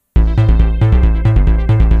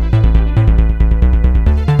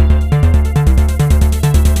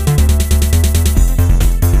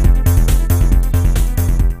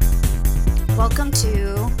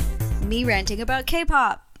ranting about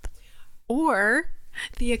K-pop. Or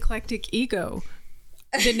The Eclectic Ego,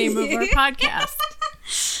 the name of our podcast.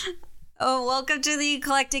 Oh, welcome to The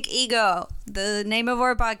Eclectic Ego, the name of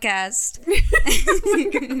our podcast.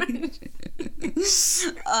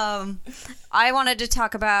 I wanted to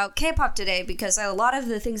talk about K-pop today because a lot of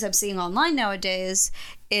the things I'm seeing online nowadays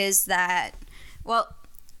is that, well,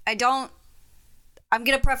 I'm going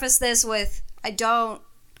to preface this with, I don't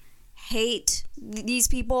hate these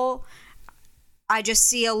people. I just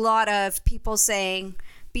see a lot of people saying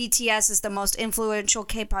BTS is the most influential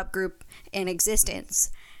K-pop group in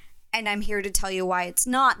existence. And I'm here to tell you why it's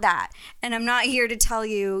not that. And I'm not here to tell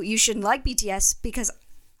you you shouldn't like BTS because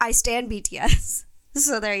I stan BTS.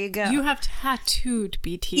 So there you go. You have tattooed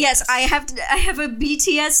BTS. Yes, I have a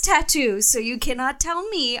BTS tattoo. So you cannot tell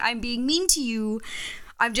me I'm being mean to you.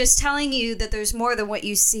 I'm just telling you that there's more than what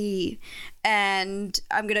you see. And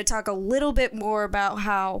I'm going to talk a little bit more about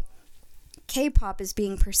how K-pop is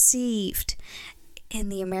being perceived in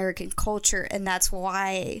the American culture, and that's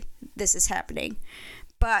why this is happening.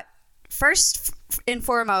 But first and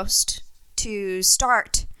foremost, to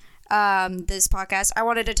start this podcast, I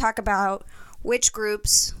wanted to talk about which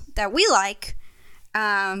groups that we like.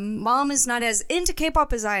 Mom is not as into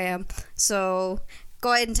K-pop as I am, so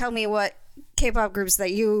go ahead and tell me what K-pop groups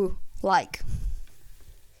that you like.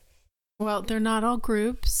 Well, they're not all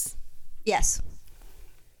groups. Yes.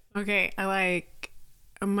 Okay, I like,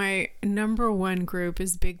 my number one group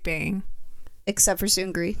is Big Bang. Except for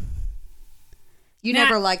Seungri. You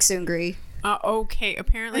never liked Seungri. Okay,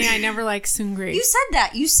 apparently I never liked Seungri. You said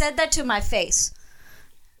that. You said that to my face.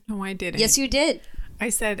 No, I didn't. Yes, you did. I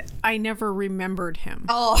said I never remembered him.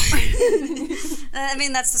 Oh. I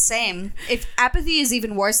mean, that's the same. If apathy is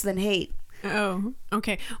even worse than hate. Oh,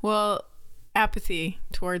 okay. Well, apathy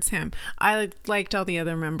towards him. I liked all the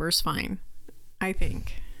other members fine, I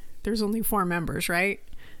think. There's only 4 members, right?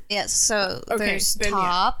 Yes, so Okay, there's then,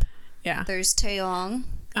 Top. Yeah. There's Taeyong.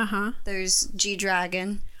 Uh-huh. There's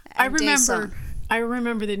G-Dragon. I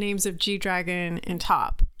remember the names of G-Dragon and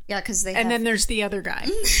Top. Yeah, because they And then there's the other guy.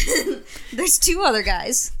 There's 2 other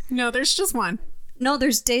guys. No, there's just one. No,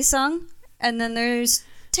 there's Daesung, and then there's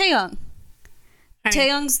Taeyong.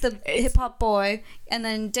 Taeyong's the hip-hop boy, and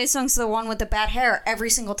then Daesung's the one with the bad hair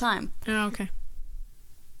every single time. Oh, okay.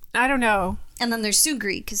 I don't know. And then there's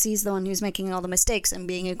Seungri, because he's the one who's making all the mistakes and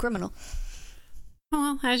being a criminal.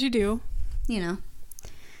 Well, as you do. You know.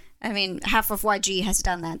 I mean, half of YG has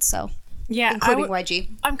done that, so. Yeah. Including YG.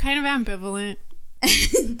 I'm kind of ambivalent.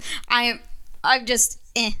 I'm just,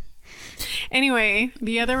 Anyway,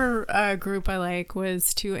 the other group I like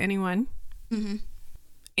was To Anyone. Mm-hmm.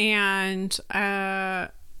 And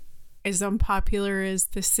as unpopular as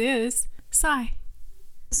this is, Psy.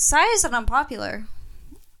 Psy isn't unpopular.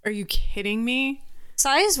 Are you kidding me?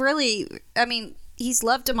 Psy is really, I mean, he's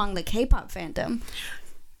loved among the K-pop fandom.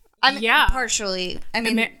 I mean, yeah. Partially. I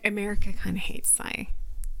mean, America kind of hates Psy.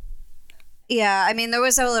 Yeah, I mean, there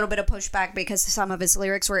was a little bit of pushback because some of his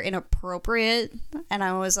lyrics were inappropriate. And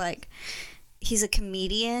I was like, he's a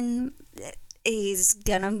comedian. He's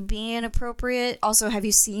gonna be inappropriate. Also, have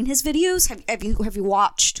you seen his videos? Have you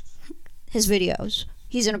watched his videos?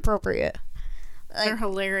 He's inappropriate. Like, they're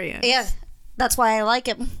hilarious. Yeah, that's why I like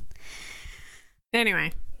him.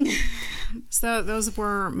 Anyway, so those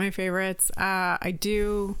were my favorites.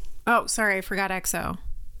 Oh, sorry, I forgot EXO.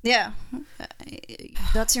 Yeah,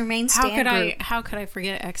 that's your main stand group. How could I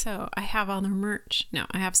forget EXO? I have all their merch. No,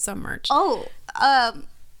 I have some merch. Oh,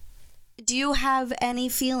 do you have any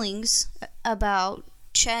feelings about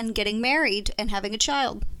Chen getting married and having a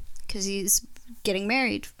child? Because he's getting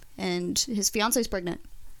married and his fiance's pregnant.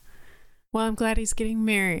 Well, I'm glad he's getting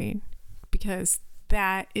married because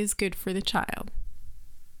that is good for the child.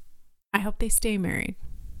 I hope they stay married.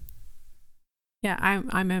 Yeah,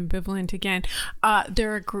 I'm ambivalent again.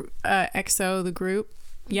 They're a EXO, the group.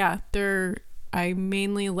 Yeah, I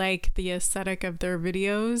mainly like the aesthetic of their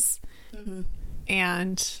videos. Mm-hmm.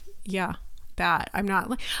 And yeah, that I'm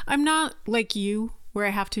not like you where I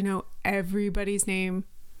have to know everybody's name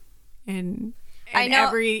and I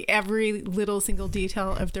know every little single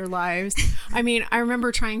detail of their lives. I mean, I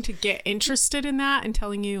remember trying to get interested in that and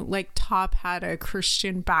telling you like Top had a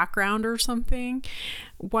Christian background or something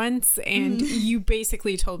once, and you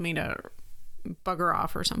basically told me to bugger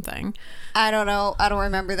off or something. I don't know. I don't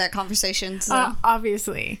remember that conversation. So.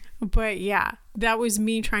 Obviously. But yeah, that was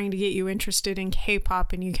me trying to get you interested in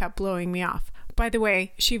K-pop and you kept blowing me off. By the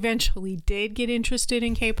way, she eventually did get interested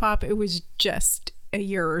in K-pop. It was just a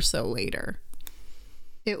year or so later.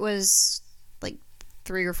 It was like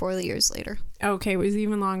 3 or 4 years later. Okay, it was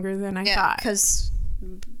even longer than I thought. Because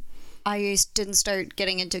I didn't start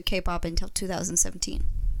getting into K-pop until 2017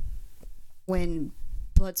 when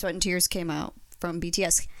Blood, Sweat, and Tears came out from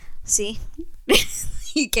BTS. See?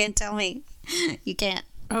 You can't tell me. You can't.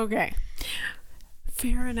 Okay.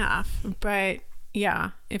 Fair enough. But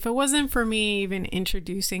yeah, if it wasn't for me even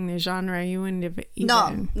introducing the genre, you wouldn't have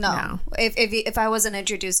even... No. If I wasn't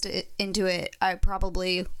introduced into it, I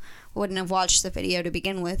probably wouldn't have watched the video to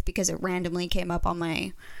begin with because it randomly came up on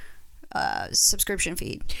my subscription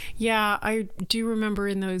feed. Yeah, I do remember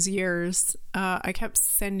in those years, I kept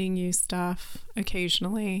sending you stuff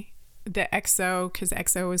occasionally. The EXO, because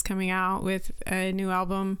EXO was coming out with a new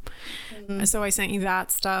album. Mm-hmm. So I sent you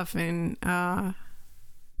that stuff, and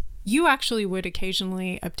you actually would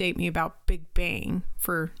occasionally update me about Big Bang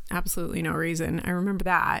for absolutely no reason. I remember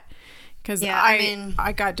that because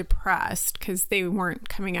I got depressed because they weren't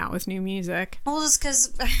coming out with new music. Well, it's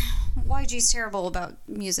because YG's terrible about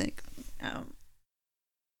music.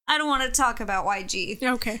 I don't want to talk about YG.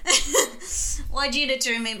 Okay. YG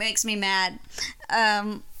literally makes me mad.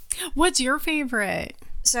 What's your favorite?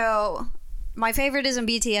 So, my favorite isn't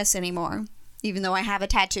BTS anymore, even though I have a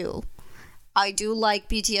tattoo. I do like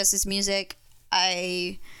BTS's music.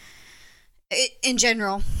 In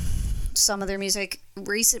general, some of their music,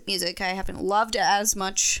 recent music, I haven't loved as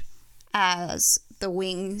much as the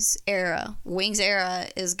Wings era. Wings era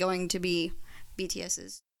is going to be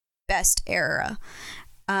BTS's best era.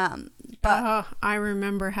 But I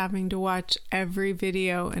remember having to watch every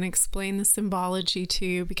video and explain the symbology to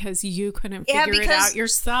you because you couldn't figure it out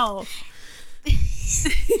yourself.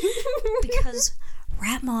 Because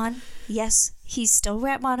Ratmon, yes, he's still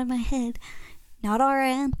Ratmon in my head, not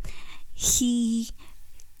RM. He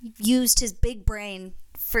used his big brain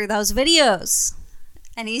for those videos,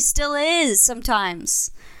 and he still is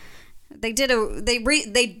sometimes. This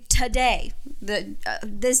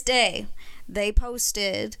day they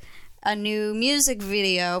posted a new music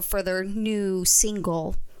video for their new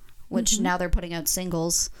single, which now they're putting out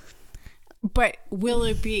singles. But will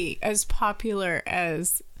it be as popular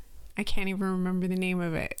as, I can't even remember the name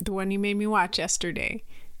of it, the one you made me watch yesterday?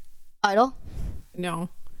 Idol? No.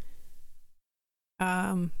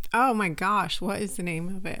 Oh my gosh, what is the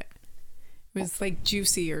name of it? It was like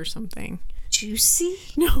Juicy or something. Juicy?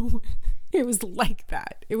 No, it was like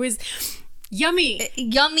that. It was yummy.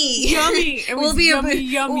 Yummy. It was yum.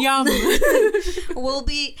 We'll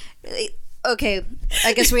be okay.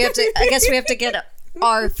 I guess we have to get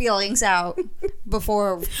our feelings out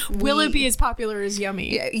before. Will it be as popular as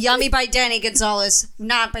Yummy? Yummy by Danny Gonzalez,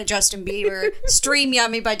 not by Justin Bieber. Stream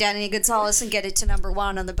Yummy by Danny Gonzalez and get it to number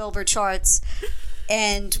 1 on the Billboard charts.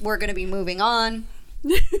 And we're going to be moving on.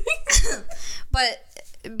 But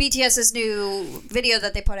BTS's new video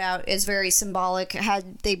that they put out is very symbolic.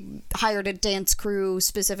 They hired a dance crew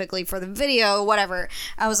specifically for the video, whatever.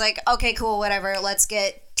 I was like, okay, cool, whatever. Let's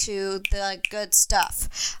get to the good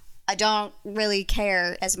stuff. I don't really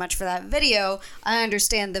care as much for that video. I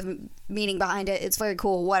understand the meaning behind it. It's very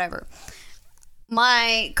cool, whatever.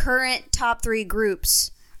 My current top 3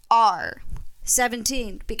 groups are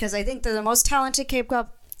 17, because I think they're the most talented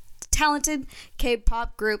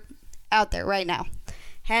K-pop group out there right now.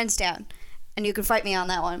 Hands down. And you can fight me on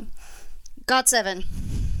that one. GOT7.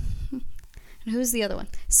 And who's the other one?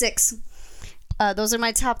 6. Those are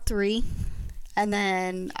my top 3. And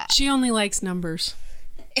then... she only likes numbers.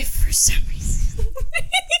 If for some reason...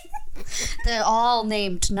 They're all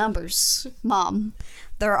named numbers, Mom.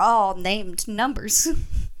 They're all named numbers.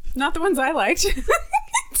 Not the ones I liked.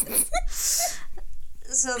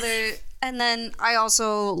 So they're... And then I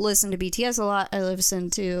also listen to BTS a lot. I listen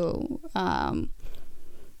to...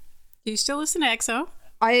 Do you still listen to EXO?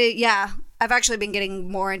 I've actually been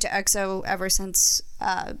getting more into EXO ever since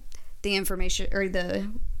the information or the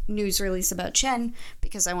news release about Chen,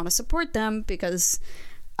 because I want to support them, because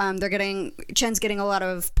Chen's getting a lot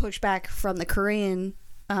of pushback from the Korean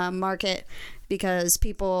market, because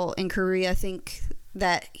people in Korea think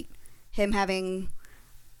that him having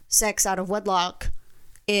sex out of wedlock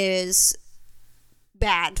is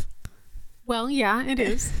bad. Well, yeah, it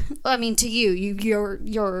is. I mean, to you're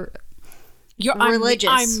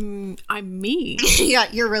religious. I'm me. Yeah,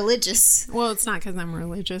 you're religious. Well, it's not because I'm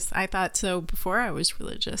religious. I thought so before I was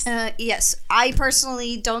religious. Yes, I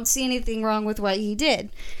personally don't see anything wrong with what he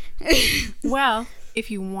did. Well,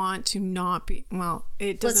 if you want to not be, well,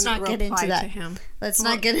 it doesn't apply to him. Let's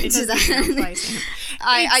not get into that.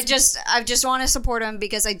 I just want to support him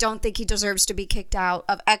because I don't think he deserves to be kicked out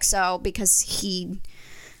of EXO because he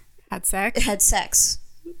had sex.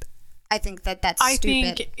 I think that's stupid. I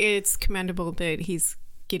think it's commendable that he's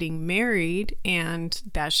getting married, and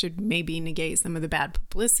that should maybe negate some of the bad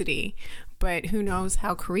publicity. but who knows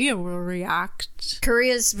how Korea will react.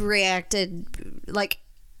 Korea's reacted, like,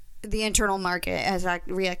 the internal market has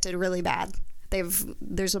reacted really bad.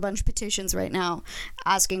 There's a bunch of petitions right now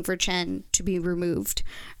asking for Chen to be removed,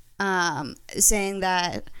 saying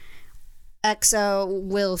that EXO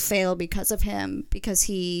will fail because of him, because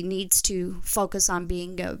he needs to focus on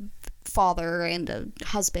being a father and a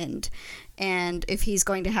husband, and if he's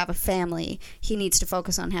going to have a family, he needs to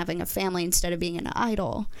focus on having a family instead of being an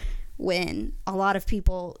idol, when a lot of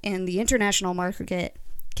people in the international market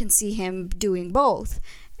can see him doing both.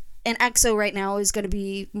 And EXO right now is going to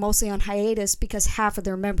be mostly on hiatus because half of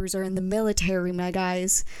their members are in the military, my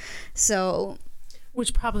guys. So,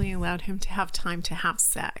 which probably allowed him to have time to have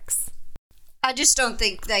sex. I just don't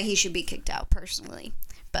think that he should be kicked out, personally.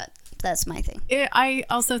 But that's my thing. I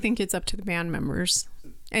also think it's up to the band members.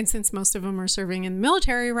 And since most of them are serving in the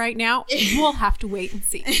military right now, we'll have to wait and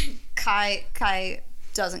see. Kai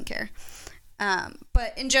doesn't care.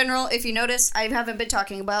 But in general, if you notice, I haven't been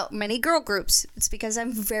talking about many girl groups. It's because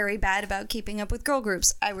I'm very bad about keeping up with girl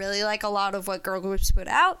groups. I really like a lot of what girl groups put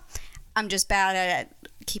out. I'm just bad at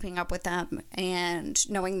keeping up with them and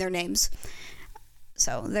knowing their names.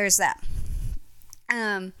 So there's that.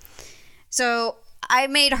 So I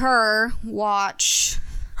made her watch...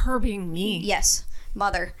 Her being me. Yes,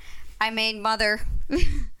 Mother. I made Mother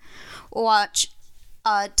watch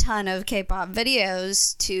a ton of K-pop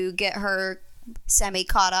videos to get her semi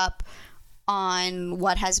caught up on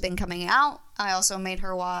what has been coming out. I also made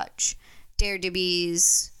her watch Dare to Be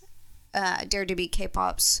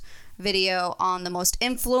K-pop's video on the most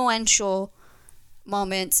influential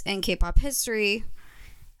moments in K-pop history.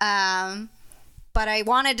 But I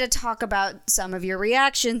wanted to talk about some of your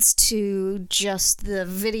reactions to just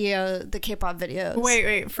the K-pop videos.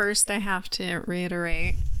 Wait. First, I have to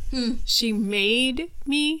reiterate. She made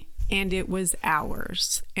me, and it was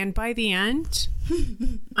hours. And by the end,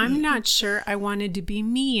 I'm not sure I wanted to be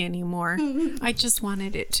me anymore. I just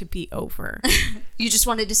wanted it to be over. You just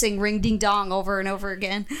wanted to sing Ring Ding Dong over and over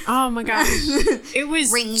again. Oh my gosh. It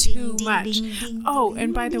was Ring, too ding, much. ding, ding, Oh, ding,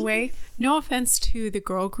 and by the way, no offense to the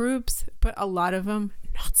girl groups, but a lot of them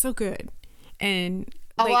not so good. And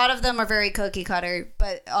a lot of them are very cookie cutter,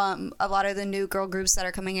 but a lot of the new girl groups that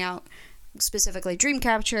are coming out, specifically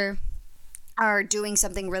Dreamcatcher, are doing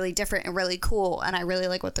something really different and really cool, and I really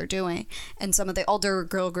like what they're doing. And some of the older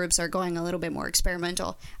girl groups are going a little bit more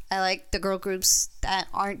experimental. I like the girl groups that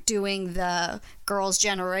aren't doing the Girls'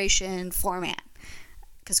 Generation format,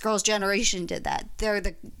 because Girls' Generation did that. They're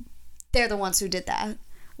the ones who did that.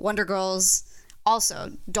 Wonder Girls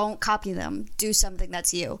also, don't copy them. Do something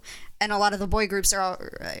that's you. And a lot of the boy groups are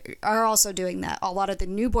also doing that. A lot of the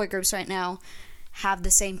new boy groups right now have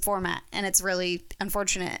the same format, and it's really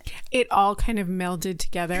unfortunate. It all kind of melded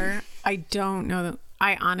together. I don't know.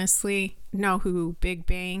 I honestly know who Big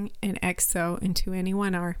Bang and EXO and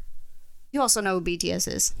 2NE1 are. You also know who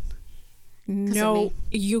BTS is. No,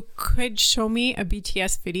 you could show me a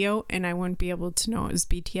BTS video and I wouldn't be able to know it was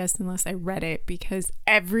BTS unless I read it, because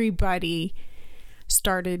everybody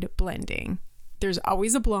started blending. There's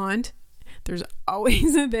always a blonde. There's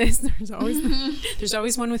always a this. There's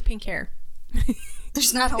always one with pink hair.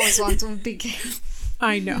 There's not always one with big hair.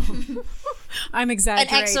 I know. I'm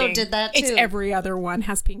exaggerating. And EXO did that too. It's every other one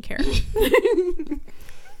has pink hair.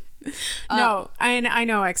 No, and I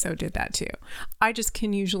know EXO did that too. I just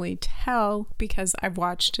can usually tell because I've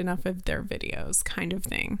watched enough of their videos, kind of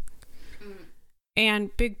thing.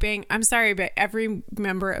 And Big Bang, I'm sorry, but every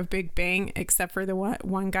member of Big Bang, except for the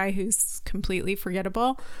one guy who's completely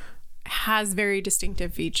forgettable, has very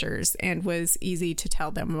distinctive features and was easy to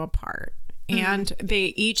tell them apart. And they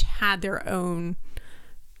each had their own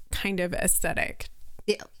kind of aesthetic.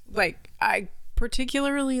 Yeah. Like, I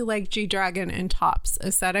particularly like G-Dragon and Top's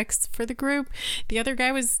aesthetics for the group. The other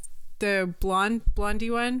guy was the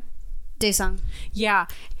blondie one. Daesung. Yeah.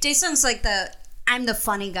 Daesung's like I'm the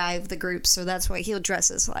funny guy of the group, so that's what he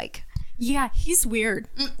dresses like. Yeah, he's weird.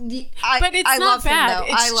 But it's I not love bad. Him,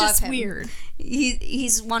 though. It's I love just him. weird.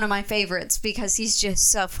 He's one of my favorites because he's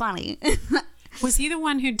just so funny. Was he the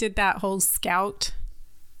one who did that whole scout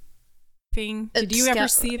thing? Did you ever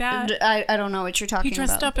see that? I don't know what you're talking about. He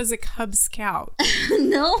dressed up as a Cub Scout.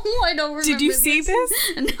 No, I don't remember. Did you see this?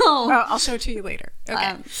 No. Well, I'll show it to you later.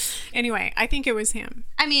 Okay. Anyway, I think it was him.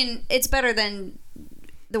 I mean, it's better than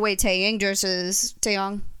the way Taeyong dresses.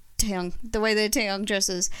 Taeyong. The way that Taeyong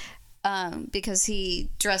dresses, because he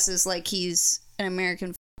dresses like he's an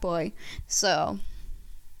American boy. So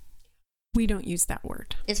we don't use that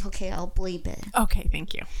word. It's okay. I'll bleep it. Okay,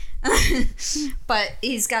 thank you. But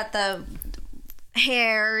he's got the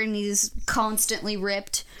hair and he's constantly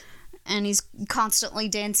ripped. and he's constantly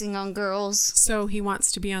dancing on girls. So he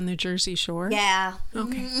wants to be on the Jersey Shore? Yeah.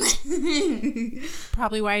 Okay.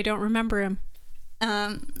 Probably why I don't remember him.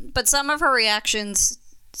 But some of her reactions,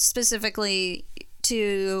 specifically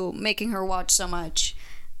to making her watch so much,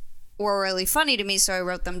 were really funny to me, so I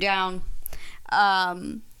wrote them down.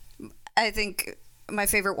 I think my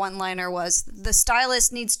favorite one-liner was, "The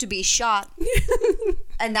stylist needs to be shot."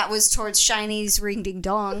 And that was towards Shiny's Ring Ding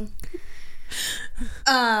Dong.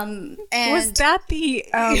 And was that the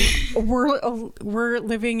we're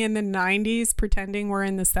living in the 90s pretending we're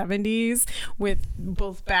in the 70s with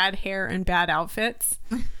both bad hair and bad outfits?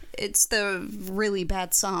 It's the really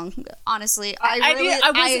bad song. Honestly,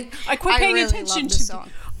 I quit paying attention to the song.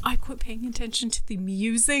 I quit paying attention to the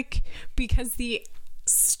music because the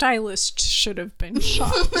stylist should have been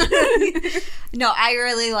shot. No, I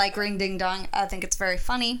really like Ring Ding Dong. I think it's very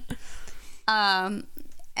funny.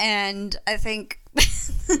 And I think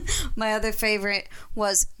my other favorite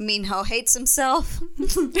was Minho hates himself.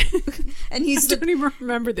 And he's I don't even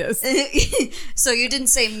remember this. So you didn't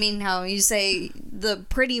say Minho, you say the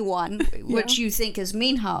pretty one, which you think is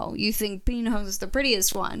Minho. You think Minho is the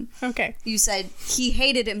prettiest one. Okay. You said he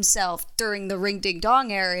hated himself during the Ring Ding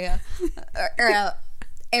Dong era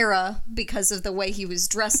because of the way he was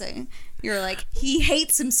dressing. You're like, he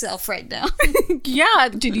hates himself right now. Yeah,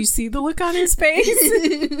 did you see the look on his face?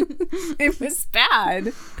 It was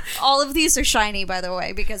bad. All of these are Shiny, by the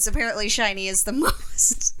way, because apparently Shiny is the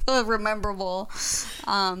most rememberable.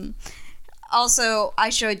 Also,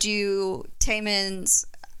 I showed you Taemin's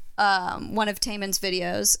one of Taemin's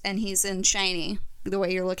videos, and he's in Shiny. The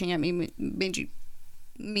way you're looking at me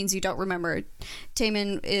means you don't remember.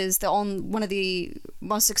 Taemin is one of the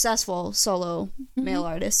most successful solo male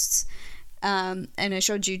artists. And I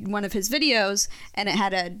showed you one of his videos, and it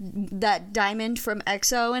had that diamond from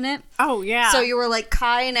EXO in it. Oh, yeah. So you were like,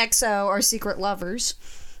 Kai and EXO are secret lovers.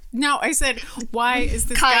 No, I said, why is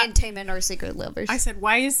this Kai guy... and Taemin are secret lovers. I said,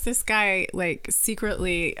 why is this guy, like,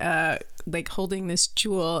 secretly, like, holding this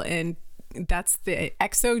jewel, and that's the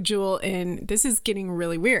EXO jewel, and this is getting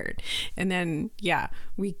really weird. And then, yeah,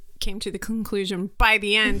 we came to the conclusion by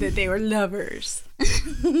the end that they were lovers.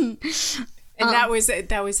 And that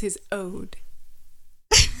was his ode.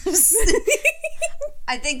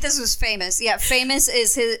 I think this was Famous. Yeah, Famous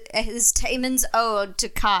is his Taemin's ode to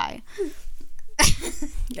Kai.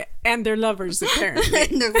 And they're lovers, apparently.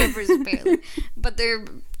 And they're lovers, apparently. But they're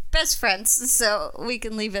best friends, so we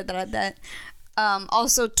can leave it at that.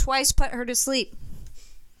 Also, Twice put her to sleep.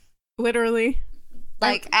 Literally.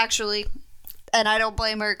 Like, actually. And I don't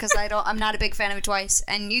blame her, because I'm not a big fan of Twice.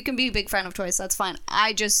 And you can be a big fan of Twice, that's fine.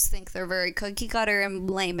 I just think they're very cookie cutter and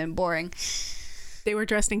lame and boring. They were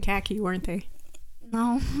dressed in khaki, weren't they?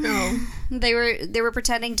 No. They were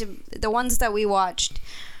pretending to... The ones that we watched,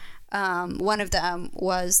 one of them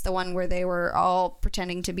was the one where they were all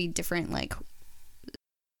pretending to be different, like,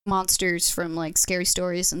 monsters from, like, Scary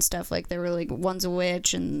Stories and stuff. Like, they were like, one's a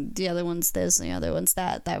witch and the other one's this and the other one's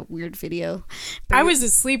that weird video. But I was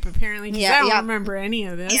asleep, apparently, because I don't remember any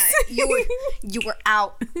of this. Yeah, you were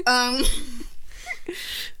out.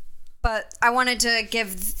 But I wanted to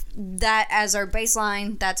give that as our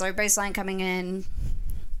baseline. That's our baseline coming in.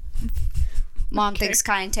 Mom thinks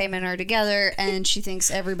Kai and Taemin are together, and she thinks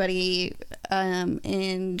everybody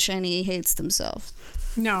in Shiny hates themselves.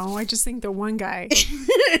 No, I just think the one guy,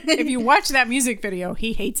 if you watch that music video,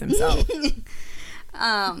 he hates himself.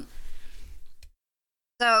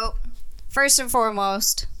 So, first and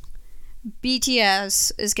foremost,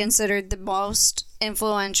 BTS is considered the most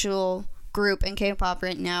influential group in K-pop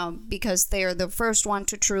right now because they are the first one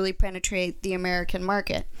to truly penetrate the American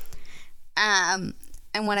market. And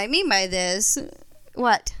what I mean by this,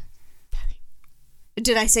 what?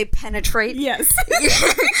 Did I say penetrate? Yes.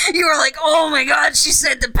 You were like, oh my god, she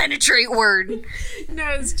said the penetrate word. No,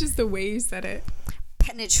 it's just the way you said it.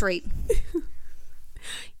 Penetrate.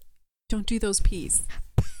 Don't do those P's.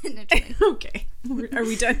 Penetrate. Okay. Are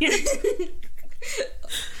we done here?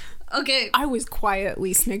 Okay. I was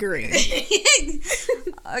quietly sniggering.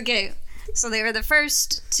 Okay. So they were the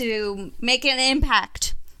first to make an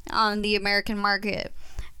impact on the American market.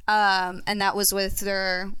 And that was with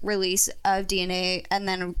their release of DNA, and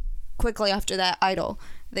then quickly after that, Idol.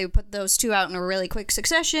 They put those two out in a really quick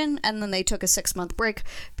succession, and then they took a 6-month break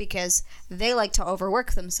because they like to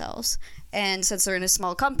overwork themselves. And since they're in a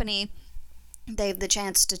small company, they have the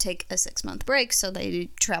chance to take a 6-month break, so they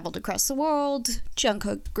traveled across the world.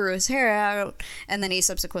 Jungkook grew his hair out, and then he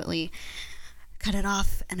subsequently cut it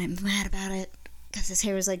off, and I'm mad about it because his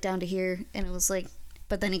hair was like down to here, and it was like...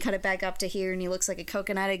 But then he cut it back up to here, and he looks like a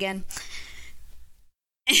coconut again.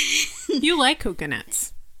 You like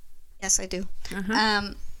coconuts. Yes, I do.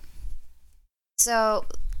 Uh-huh. So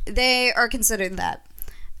they are considered that.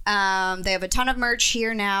 They have a ton of merch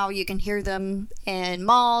here now. You can hear them in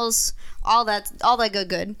malls, all that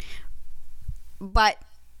good. But,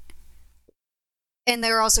 and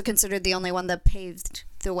they're also considered the only one that paved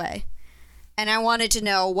the way. And I wanted to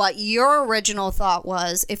know what your original thought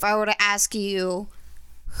was if I were to ask you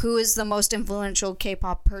who is the most influential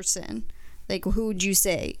K-pop person. Like, who would you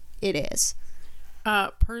say it is?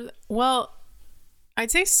 Well,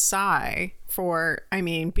 I'd say Psy for,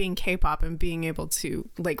 being K-pop and being able to,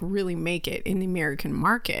 like, really make it in the American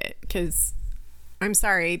market. Because, I'm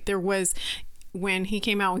sorry, when he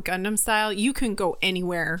came out with Gundam Style, you can go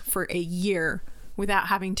anywhere for a year without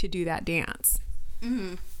having to do that dance.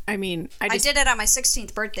 Mm-hmm. I did it on my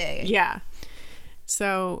 16th birthday. Yeah.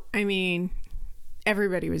 So,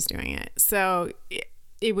 everybody was doing it. So,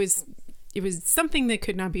 it was something that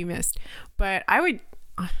could not be missed. But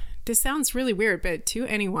this sounds really weird, but to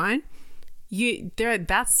anyone,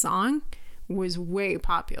 that song was way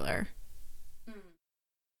popular.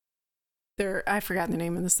 I forgot the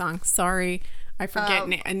name of the song. Sorry, I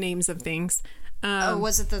forget names of things.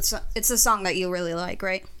 Was it it's the song that you really like,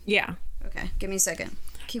 right? Yeah. Okay, give me a second.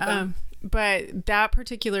 Keep going. But that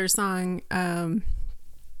particular song,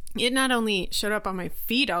 it not only showed up on my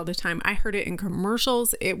feed all the time, I heard it in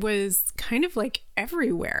commercials. It was kind of like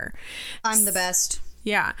everywhere. I'm the best.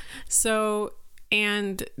 Yeah. So,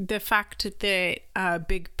 and the fact that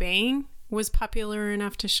Big Bang was popular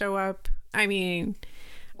enough to show up. Wonder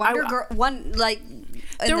Girl, one, like, in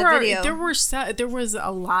the video. There was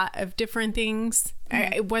a lot of different things.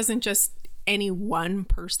 Mm-hmm. It wasn't just any one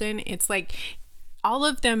person. It's like all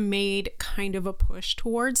of them made kind of a push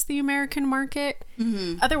towards the American market.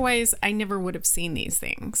 Mm-hmm. Otherwise, I never would have seen these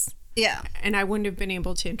things. Yeah. And I wouldn't have been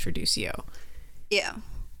able to introduce you. Yeah.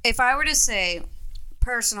 If I were to say,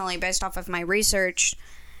 personally, based off of my research,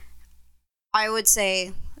 I would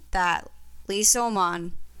say that Lee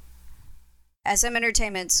So-man, SM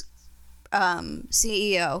Entertainment's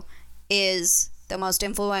CEO, is the most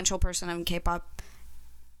influential person in K-pop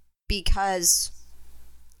because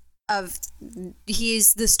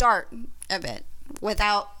he's the start of it.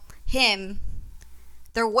 Without him,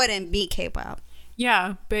 there wouldn't be K-pop.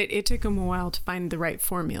 Yeah, but it took him a while to find the right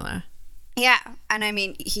formula. Yeah, and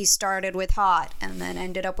he started with Hot and then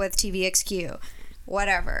ended up with TVXQ,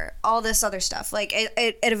 whatever, all this other stuff. Like,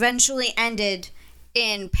 it eventually ended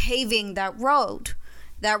in paving that road.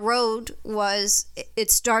 That road it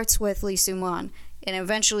starts with Lee So-man and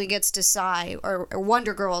eventually gets to Psy or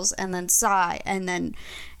Wonder Girls and then Psy and then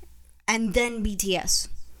BTS.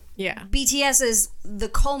 Yeah. BTS is the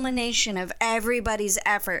culmination of everybody's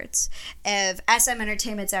efforts, of SM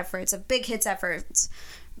Entertainment's efforts, of Big Hit's efforts,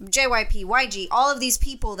 JYP, YG, all of these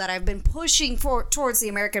people that have been pushing towards the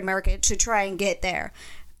American market to try and get there.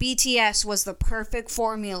 BTS was the perfect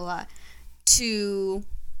formula to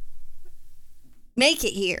make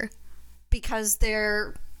it here because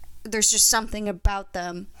there's just something about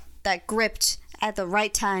them that gripped at the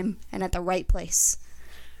right time and at the right place.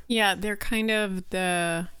 Yeah, they're kind of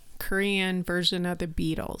the Korean version of the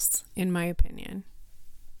Beatles, in my opinion.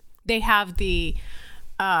 They have the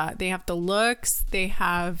looks, they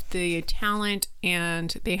have the talent,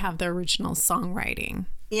 and they have the original songwriting.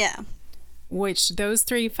 Yeah. Which those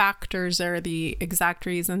three factors are the exact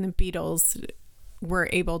reason the Beatles were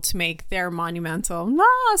able to make their monumental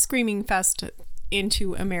screaming fest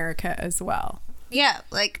into America as well. Yeah,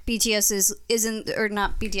 like BTS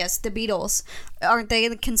not BTS, the Beatles. Aren't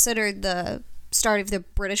they considered the start of the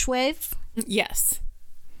British wave? Yes.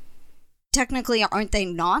 Technically, aren't they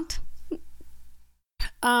not?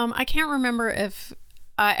 I can't remember if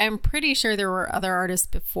I'm pretty sure there were other artists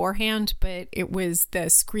beforehand, but it was the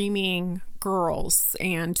screaming girls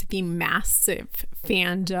and the massive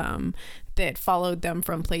fandom that followed them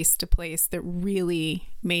from place to place that really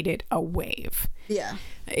made it a wave. Yeah.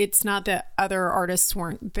 It's not that other artists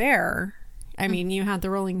weren't there. I mean, you had the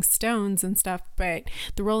Rolling Stones and stuff, but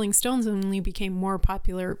the Rolling Stones only became more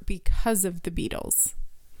popular because of the Beatles.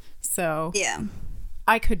 So yeah,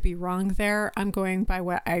 I could be wrong there. I'm going by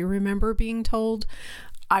what I remember being told.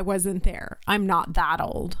 I wasn't there. I'm not that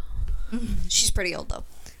old. She's pretty old though.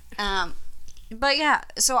 But yeah,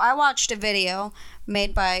 so I watched a video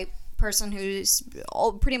made by a person who's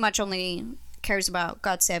pretty much only cares about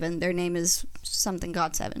GOT7. Their name is something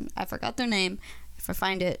GOT7. I forgot their name. If I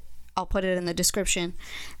find it, I'll put it in the description.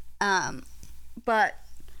 But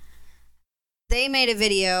they made a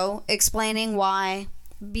video explaining why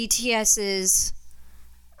BTS's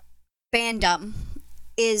fandom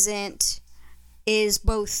is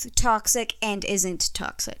both toxic and isn't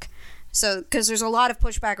toxic. So, because there's a lot of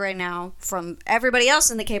pushback right now from everybody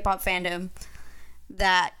else in the K-pop fandom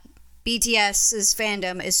that BTS's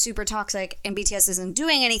fandom is super toxic and BTS isn't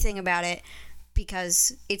doing anything about it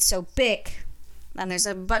because it's so big. And there's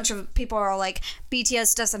a bunch of people who are like,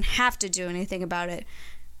 BTS doesn't have to do anything about it.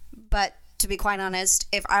 But to be quite honest,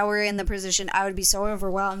 if I were in the position, I would be so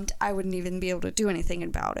overwhelmed, I wouldn't even be able to do anything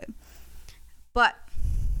about it. But,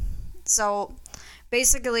 so,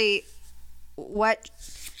 basically, what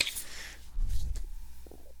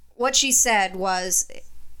she said was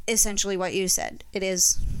essentially what you said. It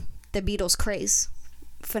is the Beatles craze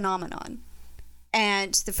phenomenon.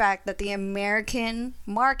 And the fact that the American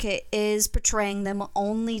market is portraying them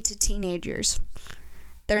only to teenagers.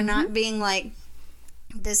 They're not being like,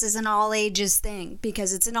 this is an all ages thing,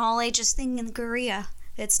 because it's an all ages thing in Korea.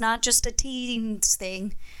 It's not just a teens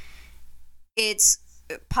thing. It's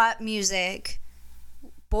pop music,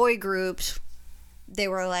 boy groups. They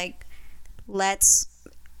were like, let's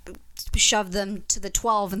shove them to the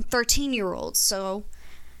 12 and 13-year-olds. So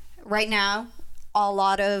right now, a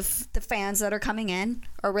lot of the fans that are coming in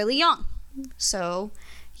are really young. So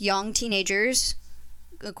young teenagers,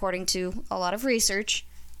 according to a lot of research,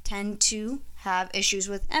 tend to have issues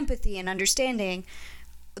with empathy and understanding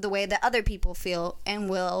the way that other people feel and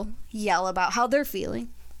will yell about how they're feeling.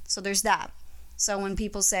 So there's that. So when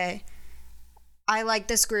people say, I like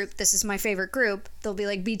this group, this is my favorite group, they'll be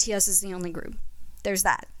like, BTS is the only group. There's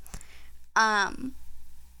that.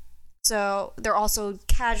 So they're also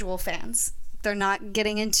casual fans. They're not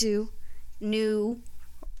getting into new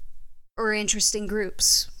or interesting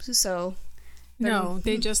groups. So no,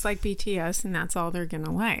 they just like BTS, and that's all they're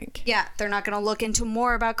gonna like. Yeah, they're not gonna look into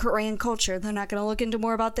more about Korean culture. They're not gonna look into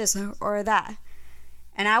more about this or that.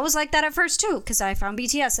 And I was like that at first too, because I found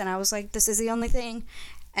BTS and I was like, this is the only thing,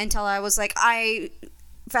 until I was like, I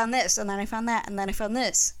found this, and then I found that, and then I found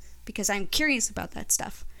this, because I'm curious about that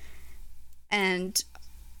stuff. And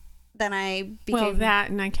then I became... Well, that,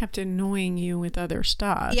 and I kept annoying you with other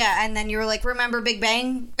stuff. Yeah, and then you were like, remember Big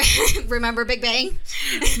Bang? Remember Big Bang?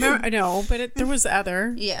 No, but there was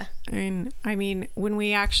other. Yeah. And I mean, when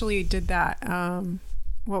we actually did that,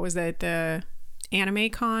 what was it? The Anime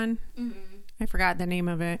Con? Mm-hmm. I forgot the name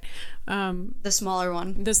of it. The smaller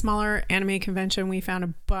one. The smaller anime convention, we found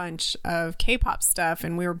a bunch of K-pop stuff,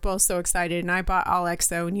 and we were both so excited. And I bought all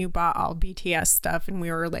EXO, and you bought all BTS stuff, and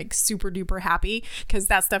we were like super duper happy, because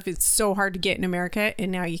that stuff is so hard to get in America,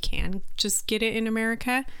 and now you can just get it in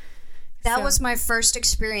America. That was my first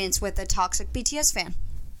experience with a toxic BTS fan.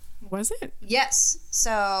 Was it? Yes.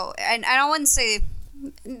 So, and I don't want to say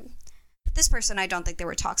this person, I don't think they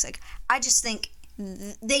were toxic. I just think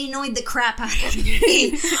they annoyed the crap out of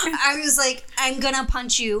me. I was like, I'm gonna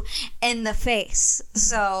punch you in the face.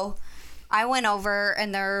 So I went over,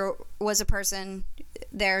 and there was a person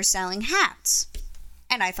there selling hats,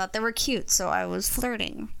 and I thought they were cute, so I was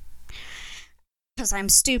flirting, because I'm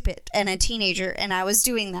stupid and a teenager, and I was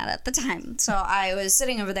doing that at the time. So I was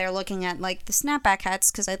sitting over there looking at like the snapback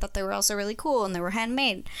hats, because I thought they were also really cool, and they were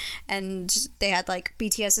handmade, and they had like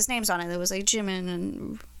BTS's names on it. There was like Jimin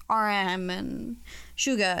and RM and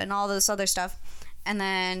Suga and all this other stuff. And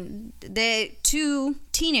then the two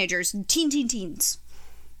teenagers, teens,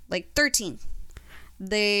 like 13,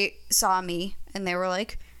 they saw me and they were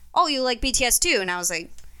like, oh, you like BTS too? And I was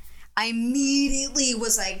like, I immediately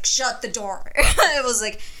was like, shut the door. I was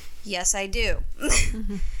like, yes, I do.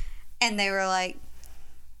 Mm-hmm. And they were like,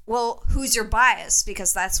 well, who's your bias?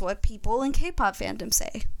 Because that's what people in K-pop fandom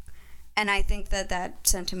say. And I think that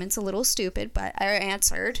sentiment's a little stupid, but I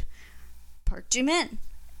answered, Park Jimin.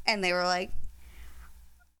 And they were like,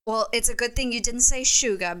 well, it's a good thing you didn't say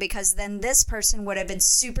Suga, because then this person would have been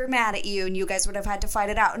super mad at you and you guys would have had to fight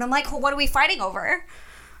it out. And I'm like, well, what are we fighting over?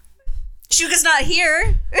 Suga's not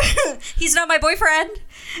here. He's not my boyfriend.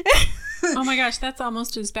 Oh my gosh, that's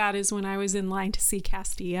almost as bad as when I was in line to see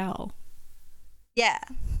Castiel. Yeah.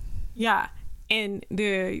 Yeah. And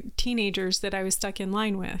the teenagers that I was stuck in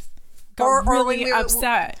line with got really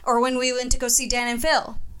upset. Or when we went to go see Dan and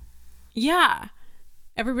Phil. Yeah.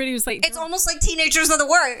 Everybody was like... It's almost like teenagers are the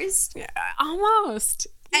worst. Yeah, almost.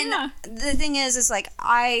 And yeah. The thing is like,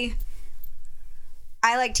 I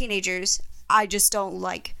like teenagers. I just don't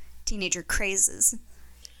like teenager crazes.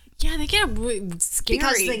 Yeah, they get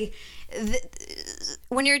scary. Because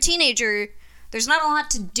when you're a teenager, there's not a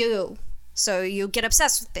lot to do. So you get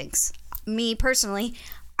obsessed with things. Me, personally,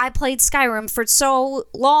 I played Skyrim for so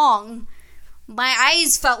long, my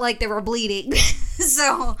eyes felt like they were bleeding.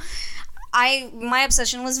 So my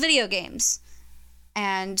obsession was video games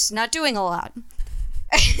and not doing a lot.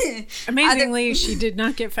 Amazingly, she did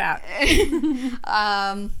not get fat.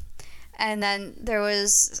 And then there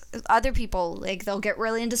was other people, like they'll get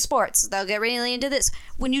really into sports, they'll get really into this.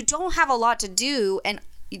 When you don't have a lot to do and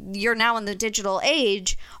you're now in the digital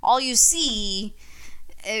age, all you see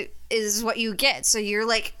is what you get. So you're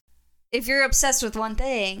like, if you're obsessed with one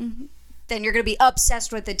thing, then you're going to be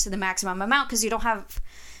obsessed with it to the maximum amount because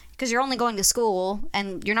you're only going to school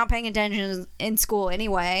and you're not paying attention in school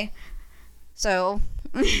anyway. So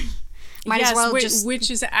might as well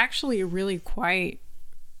which is actually really quite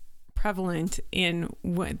prevalent in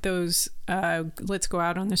what those let's go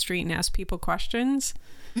out on the street and ask people questions.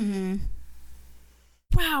 Mm-hmm.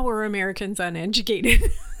 Wow, we're Americans uneducated.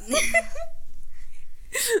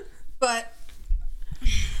 But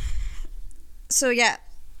so yeah,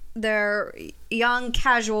 they're young,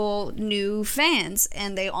 casual, new fans,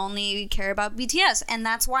 and they only care about BTS, and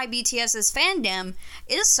that's why BTS's fandom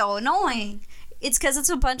is so annoying. It's because it's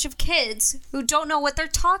a bunch of kids who don't know what they're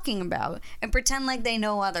talking about and pretend like they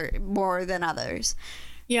know more than others.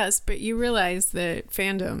 Yes, but you realize that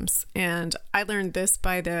fandoms, and I learned this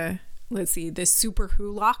by the super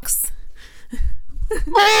hulocks.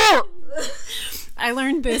 I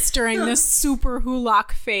learned this during the super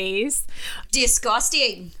hulock phase.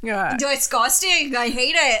 Disgusting. Yeah. Disgusting. I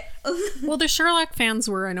hate it. Well, the Sherlock fans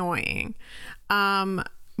were annoying.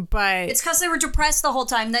 But it's because they were depressed the whole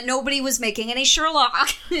time that nobody was making any Sherlock.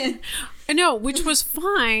 No, which was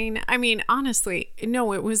fine. I mean, honestly,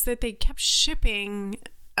 no, it was that they kept shipping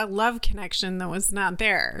a love connection that was not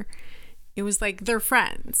there. It was like they're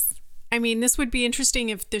friends. I mean, this would be interesting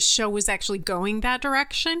if the show was actually going that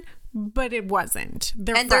direction, but it wasn't.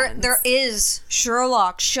 They're friends. There is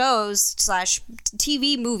Sherlock shows /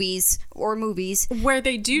 TV movies where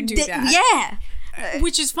they do that. Yeah.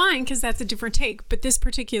 Which is fine because that's a different take. But this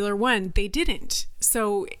particular one, they didn't.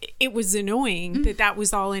 So it was annoying that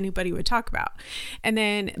was all anybody would talk about. And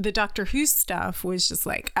then the Doctor Who stuff was just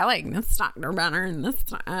like, I like this Doctor better and this.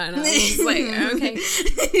 And I was just like, okay.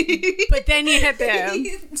 But then you had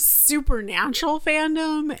the Supernatural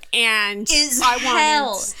fandom, and I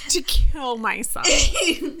wanted to kill myself.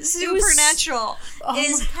 Supernatural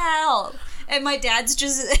is hell. And my dad's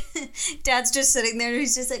just sitting there.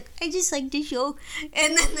 He's just like, I just like the show.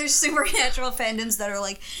 And then there's Supernatural fandoms that are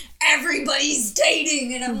like, everybody's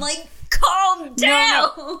dating. And I'm like, calm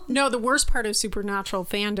down. No, the worst part of Supernatural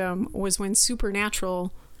fandom was when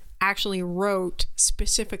Supernatural actually wrote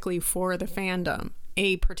specifically for the fandom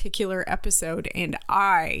a particular episode. And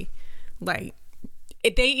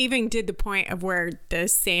they even did the point of where the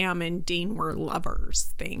Sam and Dean were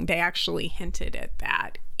lovers thing. They actually hinted at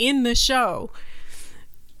that in the show.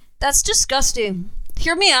 That's disgusting.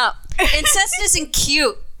 Hear me out. Incest isn't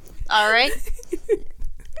cute. All right?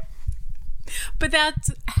 But that's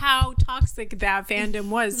how toxic that fandom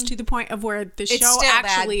was, to the point of where the show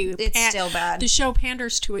actually... It's still bad. The show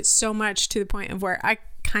panders to it so much to the point of where I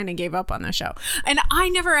kind of gave up on the show. And I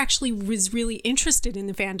never actually was really interested in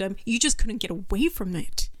the fandom. You just couldn't get away from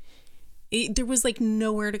it. There was like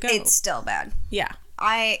nowhere to go. It's still bad. Yeah.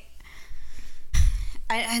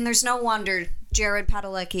 And there's no wonder Jared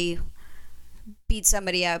Padalecki beat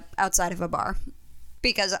somebody up outside of a bar,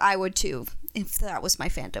 because I would too if that was my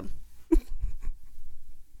fandom.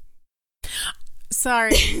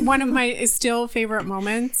 Sorry, one of my still favorite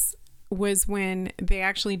moments was when they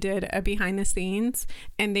actually did a behind the scenes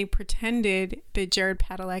and they pretended that Jared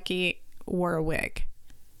Padalecki wore a wig.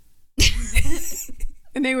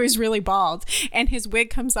 And they was really bald, and his wig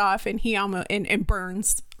comes off and he almost and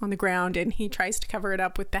burns on the ground, and he tries to cover it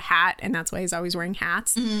up with the hat, and that's why he's always wearing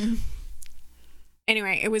hats. Mm-hmm.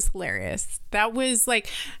 Anyway, it was hilarious. That was like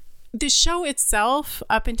the show itself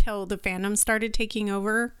up until the fandom started taking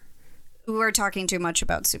over. We're talking too much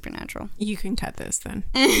about Supernatural. You can cut this then.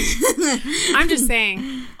 I'm just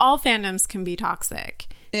saying, all fandoms can be toxic.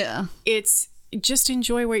 Yeah. It's just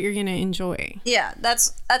enjoy what you're going to enjoy. Yeah,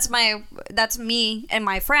 that's me and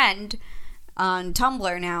my friend on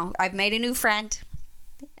Tumblr now. I've made a new friend,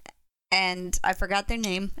 and I forgot their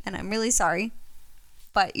name, and I'm really sorry.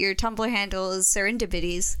 But your Tumblr handle is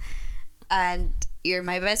Serendipities, and you're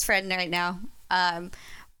my best friend right now.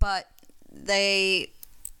 But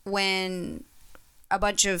when a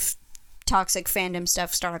bunch of toxic fandom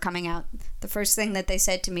stuff started coming out, the first thing that they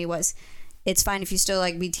said to me was, it's fine if you still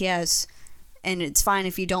like BTS, and it's fine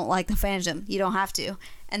if you don't like the fandom. You don't have to.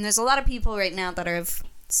 And there's a lot of people right now that have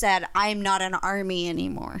said, I'm not an ARMY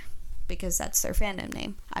anymore, because that's their fandom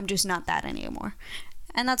name. I'm just not that anymore.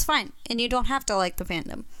 And that's fine. And you don't have to like the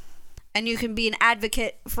fandom. And you can be an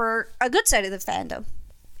advocate for a good side of the fandom.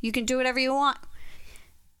 You can do whatever you want.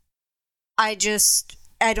 I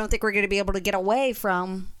don't think we're going to be able to get away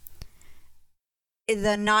from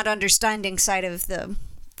the not understanding side of the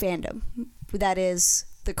fandom. That is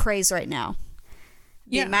the craze right now.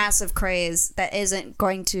 The massive craze that isn't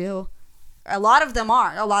going to... A lot of them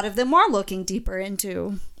are looking deeper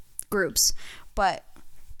into groups, but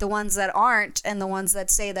the ones that aren't, and the ones that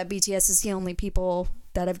say that BTS is the only people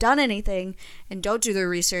that have done anything and don't do their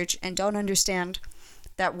research and don't understand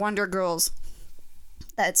that Wonder Girls,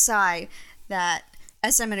 that Psy, that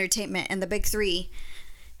SM Entertainment, and the Big Three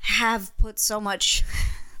have put so much...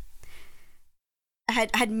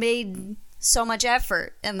 had made so much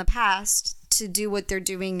effort in the past to do what they're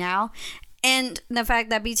doing now. And the fact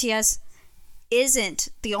that BTS isn't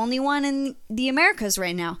the only one in the Americas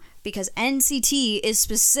right now, because NCT is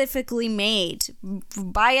specifically made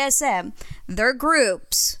by SM. Their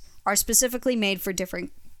groups are specifically made for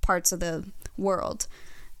different parts of the world.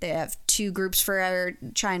 They have 2 groups for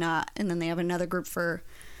China, and then they have another group for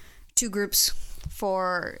 2 groups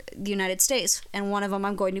for the United States. And one of them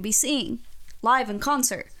I'm going to be seeing live in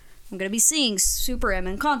concert. I'm going to be seeing Super M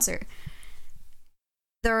in concert.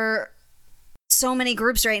 There are so many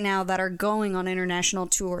groups right now that are going on international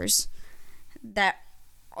tours that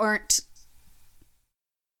aren't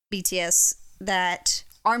BTS, that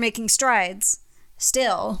are making strides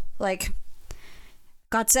still. Like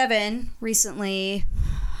GOT7 recently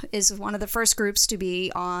is one of the first groups to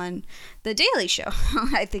be on The Daily Show.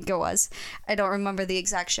 I think it was. I don't remember the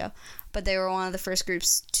exact show, but they were one of the first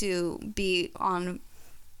groups to be on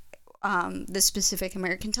the specific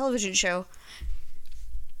American television show.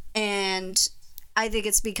 And I think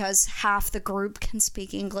it's because half the group can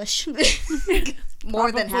speak English.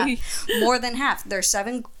 More than half. There's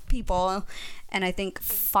 7 people, and I think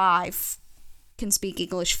 5 can speak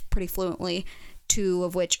English pretty fluently, 2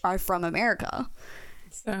 of which are from America.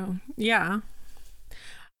 So, yeah.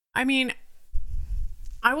 I mean,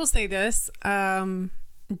 I will say this,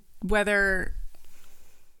 whether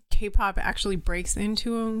K-pop actually breaks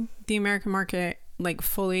into the American market, like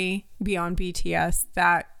fully beyond BTS,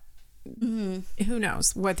 that who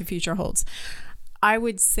knows what the future holds. I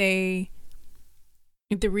would say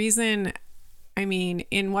the reason, I mean,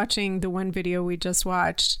 in watching the one video we just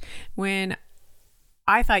watched, when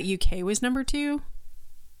I thought UK was number 2,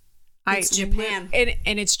 it's Japan.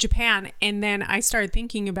 And it's Japan. And then I started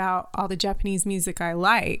thinking about all the Japanese music I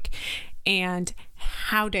like and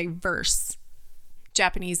how diverse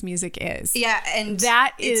Japanese music is. Yeah, and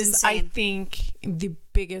that is insane. I think the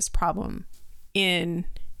biggest problem in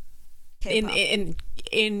K-pop.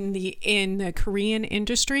 in the Korean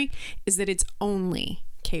industry is that it's only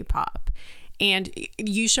K-pop. And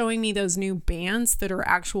you showing me those new bands that are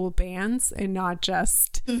actual bands and not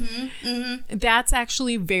just that's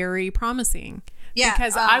actually very promising. Yeah,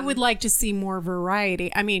 because I would like to see more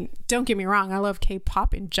variety. I mean, don't get me wrong, I love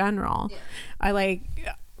K-pop in general. Yeah. I like,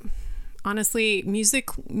 honestly,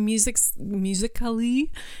 musically,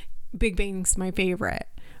 Big Bang's my favorite.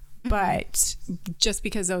 But just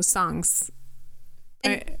because those songs,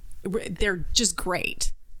 they're just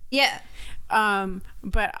great. Yeah.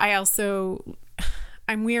 But I also,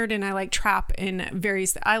 I'm weird and I like trap in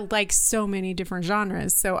I like so many different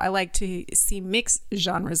genres. So I like to see mixed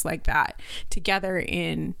genres like that together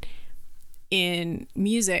in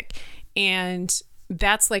music. And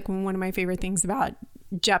that's like one of my favorite things about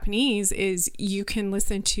Japanese is you can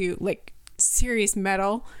listen to like serious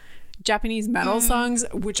metal, Japanese metal songs,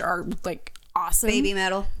 which are like awesome. Baby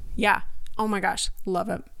metal. Yeah. Oh my gosh. Love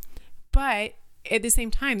it. But at the same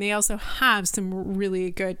time, they also have some really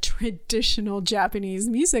good traditional Japanese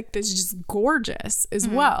music that's just gorgeous as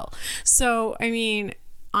well. So, I mean,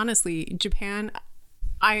 honestly, Japan,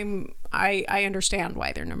 I understand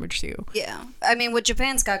why they're number 2. Yeah. I mean, what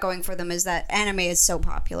Japan's got going for them is that anime is so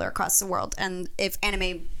popular across the world. And if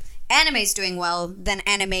anime's doing well, then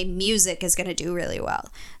anime music is going to do really well.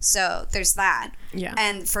 So there's that. Yeah.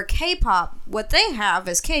 And for K-pop, what they have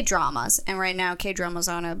is K-dramas. And right now, K-dramas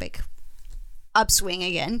on a big upswing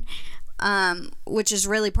again, which is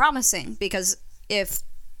really promising, because if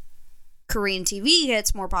Korean TV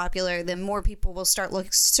gets more popular, then more people will start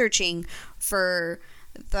searching for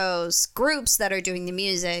those groups that are doing the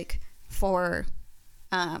music for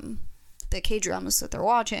the K-dramas that they're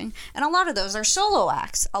watching. And a lot of those are solo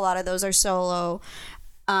acts. A lot of those are solo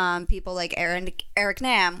people like Eric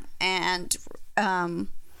Nam and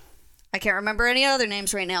I can't remember any other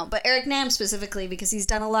names right now, but Eric Nam specifically, because he's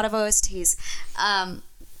done a lot of OSTs.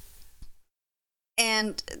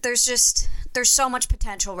 And there's so much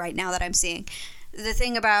potential right now that I'm seeing. The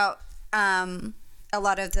thing about a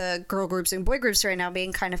lot of the girl groups and boy groups right now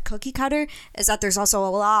being kind of cookie cutter is that there's also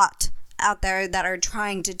a lot out there that are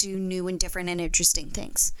trying to do new and different and interesting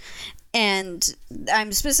things. And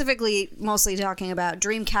I'm specifically mostly talking about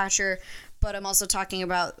Dreamcatcher, but I'm also talking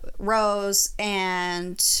about Rose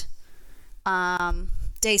and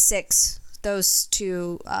Day 6. Those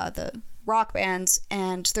two, the rock bands,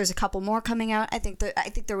 and there's a couple more coming out. I think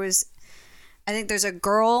there's a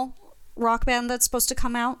girl rock band that's supposed to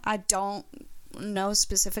come out. I don't know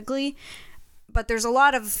specifically, but there's a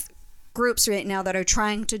lot of groups right now that are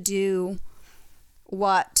trying to do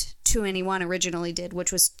what 2NE1 originally did,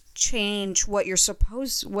 which was change what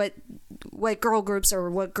girl groups or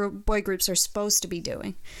what boy groups are supposed to be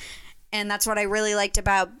doing. And that's what I really liked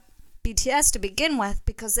about BTS to begin with,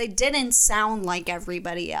 because they didn't sound like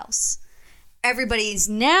everybody else. Everybody's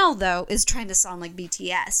now, though, is trying to sound like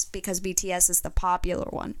BTS because BTS is the popular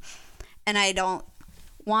one. And I don't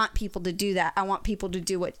want people to do that. I want people to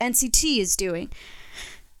do what NCT is doing.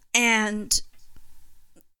 And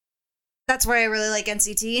that's why I really like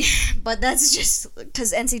NCT. But that's just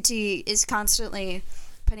because NCT is constantly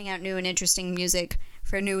putting out new and interesting music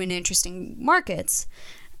for new and interesting markets.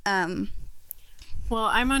 Well,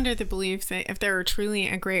 I'm under the belief that if they're truly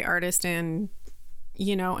a great artist and,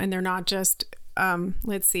 and they're not just,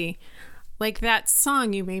 let's see, like that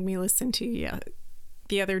song you made me listen to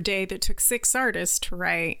the other day that took 6 artists to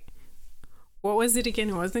write. What was it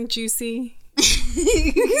again? It wasn't Juicy.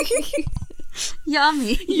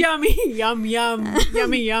 Yummy. Yummy. Yum, yum.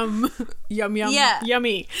 Yummy, yum. Yum, yum. Yeah.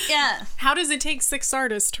 Yummy. Yeah. How does it take 6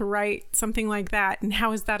 artists to write something like that? And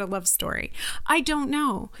how is that a love story? I don't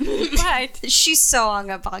know. But she's so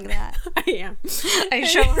hung up on that. I am.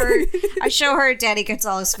 I show her Danny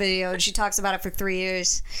Gonzalez video, and she talks about it for 3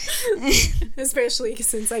 years. Especially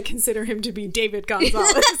since I consider him to be David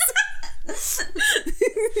Gonzalez.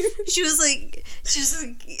 She was like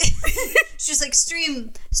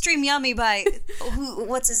stream Yummy by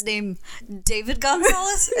what's his name, David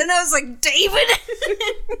Gonzalez, and I was like, David.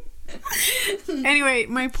 Anyway,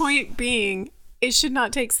 my point being, it should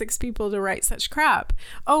not take 6 people to write such crap.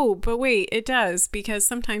 Oh, but wait, it does, because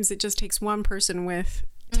sometimes it just takes one person with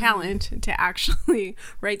talent to actually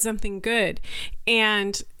write something good.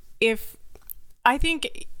 And I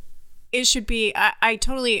think it should be, I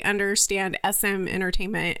totally understand SM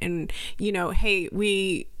Entertainment and, hey,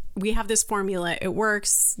 we have this formula. It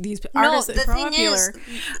works. These artists are popular.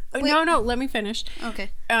 No, let me finish. Okay.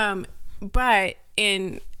 But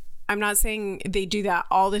I'm not saying they do that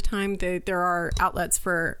all the time. There are outlets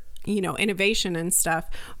for, innovation and stuff.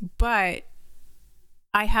 But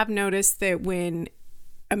I have noticed that when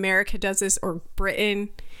America does this, or Britain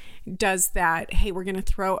does that, hey, we're going to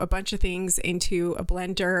throw a bunch of things into a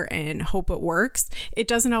blender and hope it works. It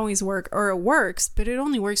doesn't always work, or it works, but it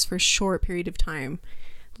only works for a short period of time.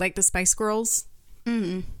 Like the Spice Girls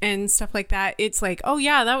and stuff like that. It's like, oh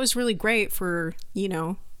yeah, that was really great for,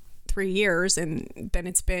 3 years. And then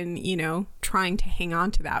it's been, trying to hang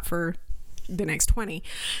on to that for the next 20.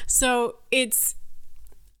 So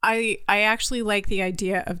I actually like the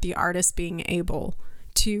idea of the artist being able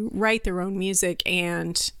to write their own music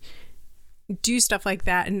and do stuff like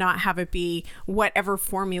that and not have it be whatever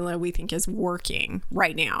formula we think is working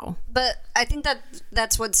right now. But I think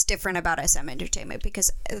that's what's different about SM Entertainment,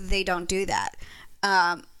 because they don't do that.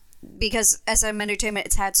 Because SM Entertainment,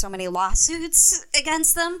 it's had so many lawsuits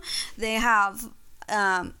against them. They have,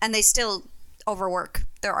 and they still overwork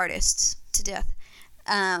their artists to death.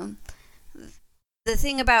 The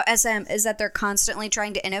thing about SM is that they're constantly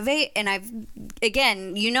trying to innovate. And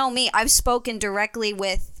again, me, I've spoken directly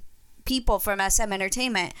with people from SM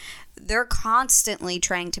Entertainment. They're constantly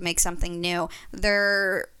trying to make something new.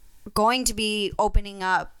 They're going to be opening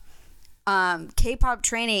up K-pop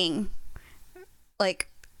training, like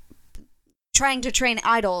trying to train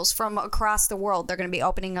idols from across the world. They're going to be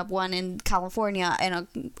opening up one in California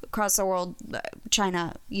and across the world,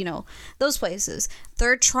 China, those places.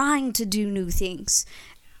 They're trying to do new things.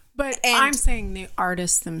 But I'm saying the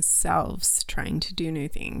artists themselves trying to do new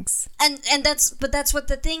things. And that's what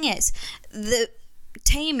the thing is. The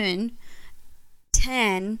Taemin,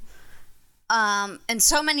 10, and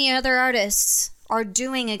so many other artists are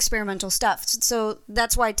doing experimental stuff. So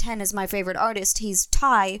that's why 10 is my favorite artist. He's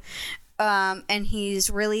Thai. And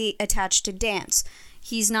he's really attached to dance.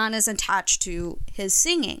 He's not as attached to his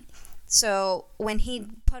singing. So when he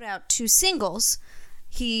put out 2 singles,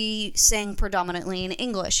 he sang predominantly in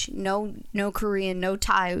English. No Korean, no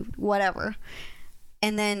Thai, whatever.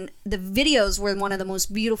 And then the videos were one of the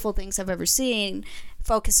most beautiful things I've ever seen,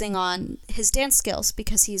 focusing on his dance skills,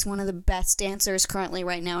 because he's one of the best dancers currently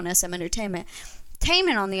right now in SM Entertainment.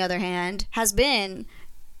 Taemin, on the other hand, has been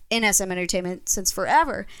in SM Entertainment since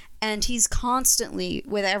forever, and he's constantly,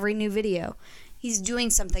 with every new video, he's doing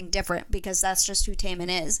something different, because that's just who Taemin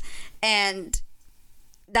is. And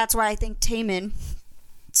that's why I think Taemin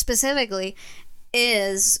specifically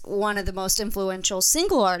is one of the most influential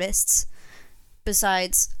single artists,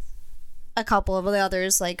 besides a couple of the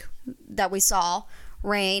others like that we saw,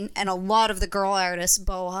 Rain, and a lot of the girl artists,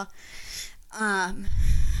 BoA.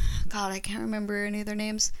 God, I can't remember any of their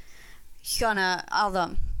names. Hyuna, all of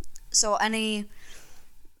them. So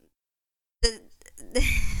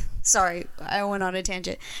sorry, I went on a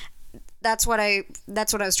tangent. That's what I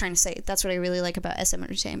was trying to say. That's what I really like about SM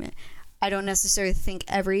Entertainment. I don't necessarily think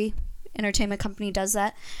every entertainment company does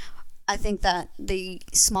that. I think that the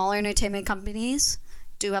smaller entertainment companies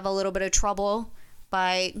do have a little bit of trouble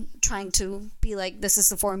by trying to be like, this is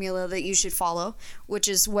the formula that you should follow, which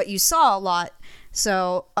is what you saw a lot.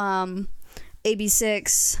 So,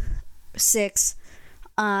 AB6,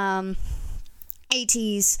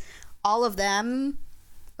 ATEEZ, all of them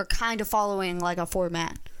are kind of following like a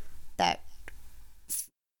format that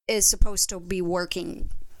is supposed to be working.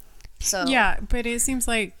 So yeah, but it seems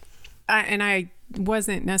like, I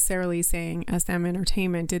wasn't necessarily saying SM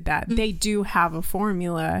Entertainment did that. They do have a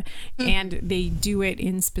formula, and they do it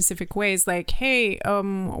in specific ways. Like, hey,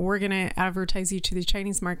 we're gonna advertise you to the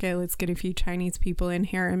Chinese market. Let's get a few Chinese people in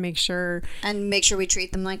here and make sure we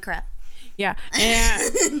treat them like crap. Yeah,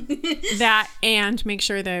 and and make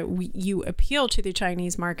sure that you appeal to the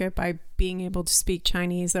Chinese market by being able to speak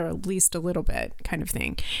Chinese, or at least a little bit, kind of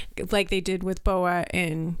thing, like they did with BoA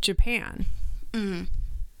in Japan.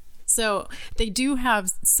 So they do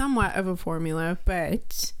have somewhat of a formula,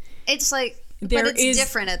 but it's like, it's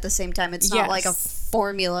different at the same time. It's not like a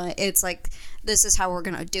formula. It's like, this is how we're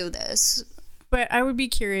gonna do this. But I would be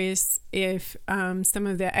curious if some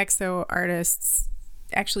of the EXO artists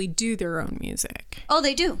actually do their own music. Oh,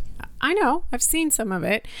 they do. I know. I've seen some of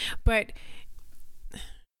it, but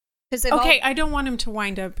I don't want them to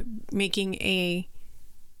wind up making a,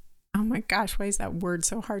 oh my gosh, why is that word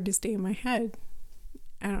so hard to stay in my head?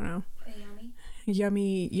 I don't know.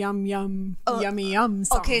 Yummy, yum, yum, yummy, yum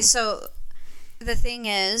song. Okay, so the thing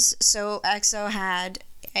is, so EXO had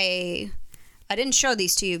I didn't show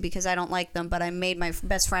these to you because I don't like them, but I made my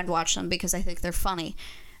best friend watch them because I think they're funny.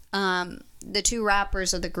 The two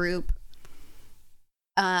rappers of the group,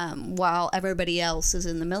 while everybody else is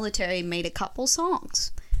in the military, made a couple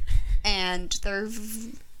songs, and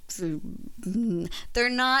they're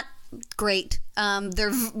not great.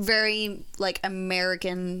 They're very like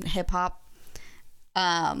American hip hop,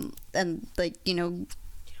 and like, you know.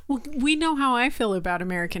 Well, we know how I feel about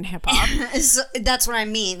American hip hop. So that's what I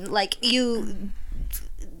mean. Like, they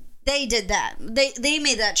did that. They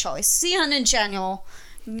made that choice. Sihan and Chanyeol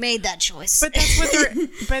made that choice. But that's what they're.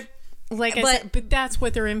 But that's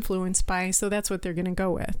what they're influenced by. So that's what they're gonna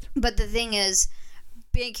go with. But the thing is,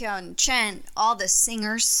 Baekhyun, Chen, all the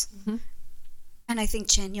singers, and I think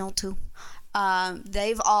Chanyeol too,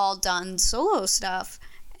 they've all done solo stuff,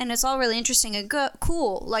 and it's all really interesting and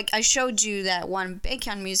cool. Like, I showed you that one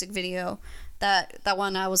Baekhyun music video, that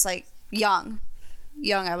one I was like young,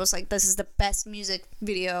 I was like, this is the best this is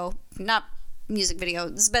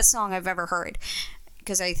the best song I've ever heard,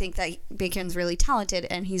 because I think that Baekhyun's really talented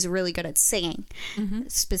and he's really good at singing,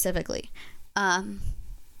 specifically.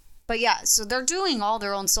 But yeah, so they're doing all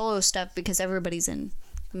their own solo stuff because everybody's in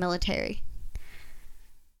the military.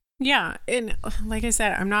 Yeah, and like I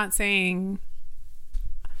said, I'm not saying...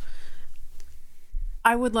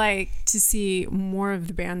 I would like to see more of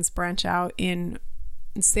the bands branch out in,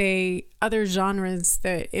 say, other genres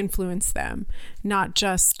that influence them, not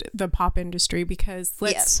just the pop industry, because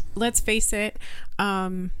let's face it,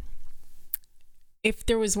 if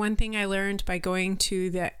there was one thing I learned by going to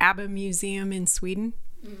the ABBA Museum in Sweden,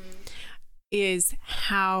 is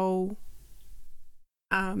how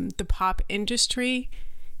the pop industry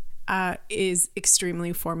is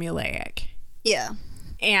extremely formulaic. Yeah.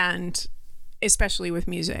 And especially with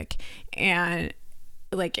music, and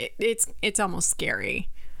like it's almost scary.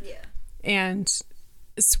 Yeah. And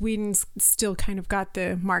Sweden's still kind of got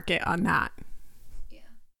the market on that. Yeah.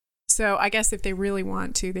 So I guess if they really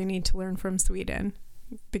want to, they need to learn from Sweden.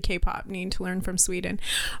 The K-pop need to learn from Sweden.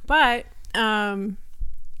 But it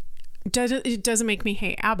doesn't make me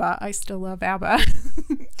hate ABBA. I still love ABBA.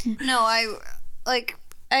 No, I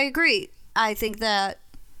agree. I don't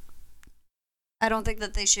think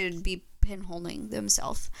that they should be pinholing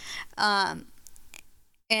themselves. And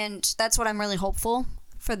that's what I'm really hopeful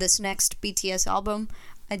for this next BTS album.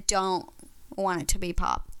 I don't want it to be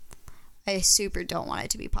pop. I super don't want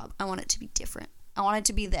it to be pop. I want it to be different. I want it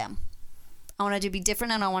to be them. I want it to be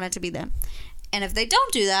different, and I want it to be them. And if they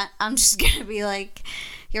don't do that, I'm just going to be like,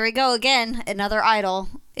 here we go again, another idol.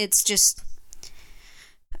 It's just...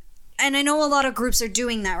 And I know a lot of groups are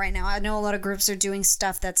doing that right now. I know a lot of groups are doing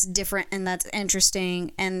stuff that's different and that's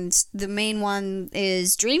interesting. And the main one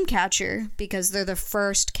is Dreamcatcher, because they're the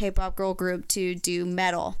first K-pop girl group to do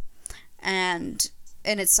metal. And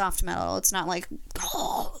it's soft metal. It's not like,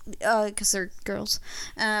 because they're girls.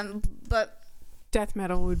 But death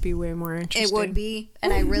metal would be way more interesting. it would be.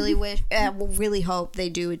 And I really really hope they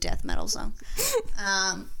do a death metal song.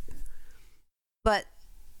 But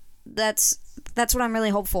that's what I'm really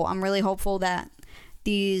hopeful. I'm really hopeful that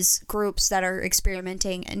these groups that are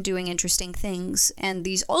experimenting and doing interesting things, and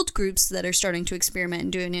these old groups that are starting to experiment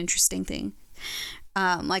and do an interesting thing,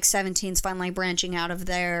 like 17's finally branching out of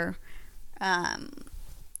their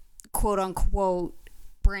quote-unquote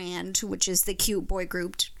brand, which is the cute boy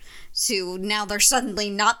group, to now they're suddenly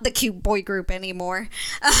not the cute boy group anymore.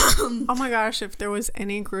 Oh my gosh, if there was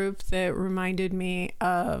any group that reminded me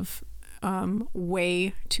of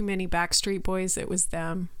way too many Backstreet Boys, it was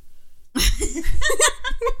them.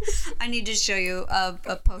 I need to show you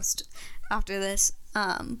a post after this.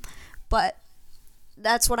 But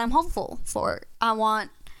that's what I'm hopeful for. I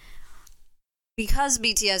want, because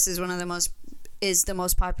BTS is the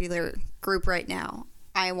most popular group right now,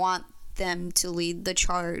 I want them to lead the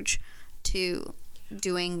charge to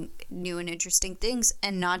doing new and interesting things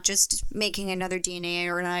and not just making another DNA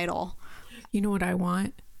or an idol. You know what I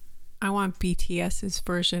want? I want BTS's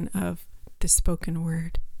version of the spoken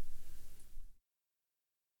word.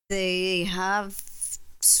 They have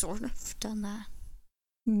sort of done that.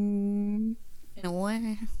 In a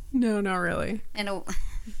way. No, not really. I'm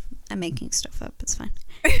making stuff up. It's fine.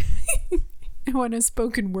 I want a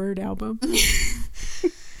spoken word album.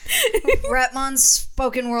 Ratmon's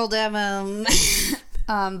spoken word album.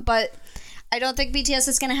 But I don't think BTS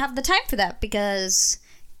is going to have the time for that, because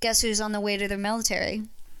guess who's on the way to the military?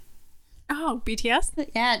 Oh, BTS?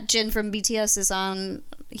 Yeah, Jin from BTS is on.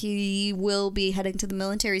 He will be heading to the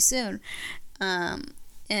military soon.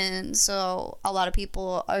 And so a lot of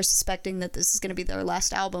people are suspecting that this is going to be their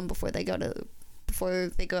last album before Jin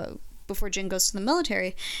goes to the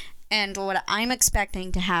military. And what I'm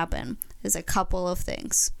expecting to happen is a couple of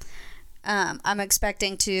things. I'm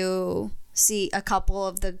expecting to see a couple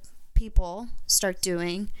of the people start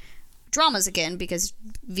doing dramas again, because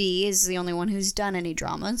V is the only one who's done any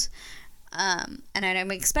dramas. And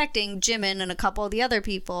I'm expecting Jimin and a couple of the other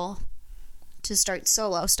people to start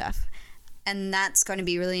solo stuff. And that's going to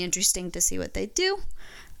be really interesting to see what they do.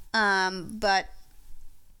 But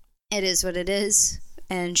it is what it is.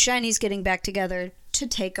 And SHINee's getting back together to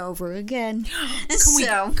take over again.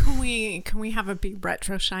 Can we have a big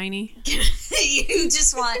retro SHINee? You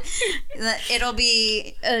just want... It'll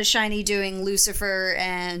be SHINee doing Lucifer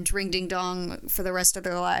and Ring Ding Dong for the rest of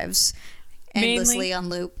their lives. Endlessly Mainly, on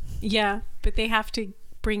loop. Yeah, but they have to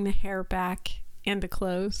bring the hair back and the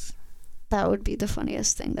clothes. That would be the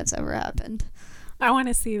funniest thing that's ever happened. I want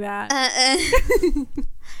to see that.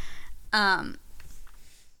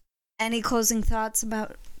 Any closing thoughts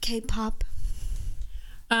about K-pop?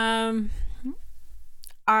 I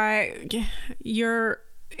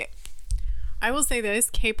will say this: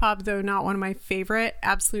 K-pop, though not one of my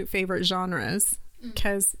absolute favorite genres,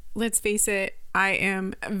 because let's face it, I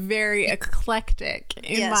am very eclectic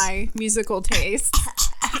in my musical taste.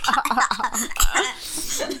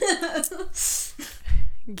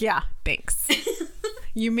 Yeah, thanks.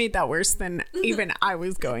 You made that worse than even I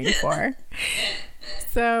was going for.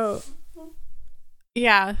 So,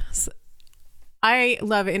 yeah, I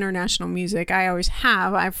love international music. I always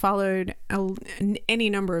have. I've followed any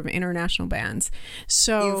number of international bands.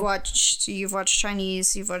 So you've watched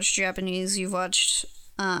Chinese, you've watched Japanese, you've watched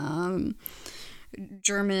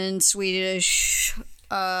German, Swedish,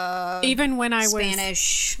 even when I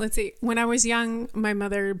Spanish. When I was young, my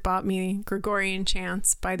mother bought me Gregorian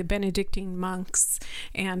chants by the Benedictine monks,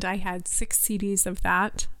 and I had 6 CDs of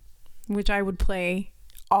that, which I would play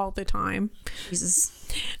all the time. Jesus.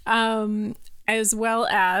 As well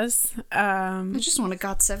as I just want a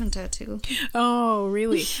GOT7 tattoo. Oh,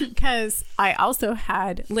 really? Because I also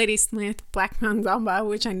had Lady Smith, Black Mamba,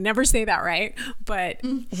 which I never say that right, but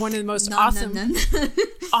one of the most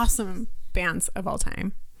awesome bands of all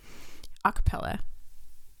time, a cappella.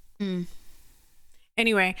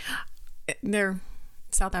 Anyway, they're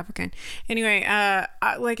South African. Anyway,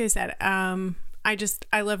 like I said,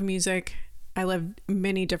 I love music. I love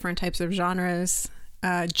many different types of genres.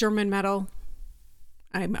 German metal.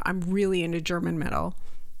 I'm really into German metal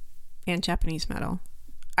and Japanese metal.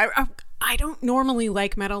 I don't normally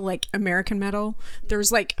like metal, like American metal.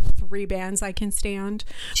 There's like 3 bands I can stand.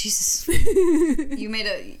 Jesus. You made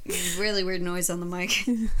a really weird noise on the mic.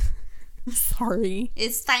 Sorry.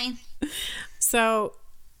 It's fine. So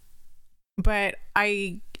but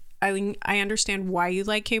I understand why you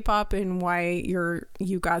like K-pop and why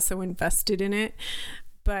you got so invested in it.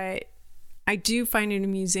 But I do find it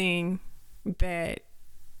amusing that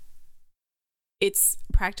it's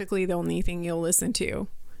practically the only thing you'll listen to.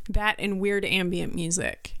 That and weird ambient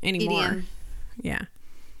music anymore. EDM. Yeah.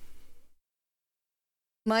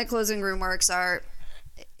 My closing remarks are,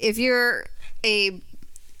 if you're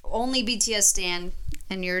only BTS stan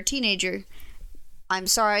and you're a teenager, I'm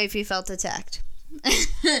sorry if you felt attacked.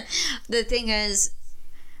 The thing is,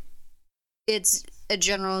 it's a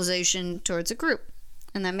generalization towards a group,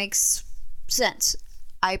 and that makes sense.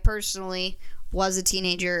 I personally was a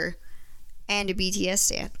teenager and a BTS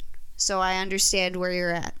stan, so I understand where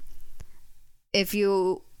you're at. If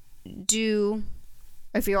you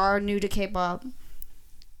are new to K-pop,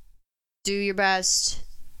 do your best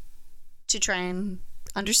to try and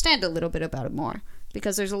understand a little bit about it more,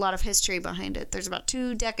 because there's a lot of history behind it. There's about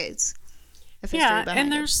 2 decades of history behind it. Yeah,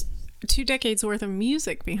 and there's 2 decades worth of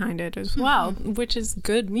music behind it as well, which is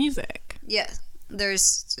good music. Yeah,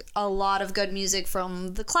 there's a lot of good music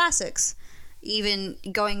from the classics, even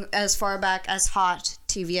going as far back as Hot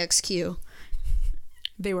TVXQ.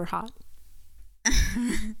 They were hot.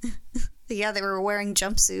 Yeah, they were wearing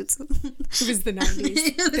jumpsuits. It was the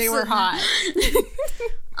 90s. They were hot.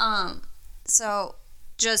 So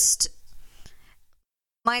just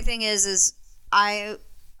my thing is I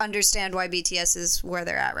understand why BTS is where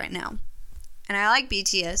they're at right now. And I like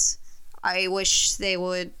BTS. I wish they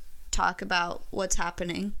would talk about what's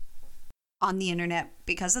happening on the internet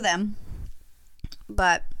because of them.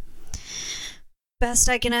 But best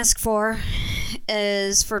I can ask for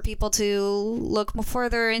is for people to look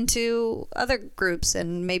further into other groups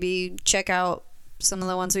and maybe check out some of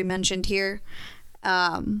the ones we mentioned here.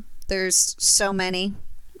 There's so many.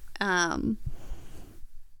 I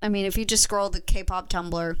mean, if you just scroll the K-pop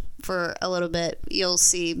Tumblr for a little bit, you'll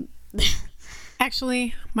see.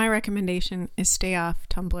 Actually, my recommendation is stay off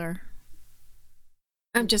Tumblr.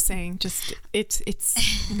 I'm just saying,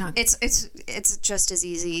 it's not. It's just as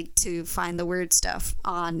easy to find the weird stuff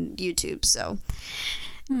on YouTube. So,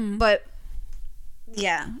 but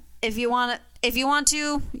yeah, if you want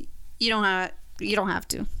to, you don't have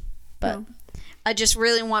to. But no. I just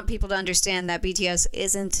really want people to understand that BTS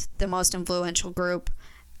isn't the most influential group.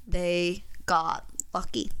 They got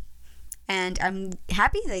lucky, and I'm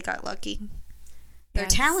happy they got lucky. They're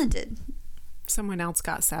talented. Someone else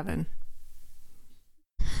got 7.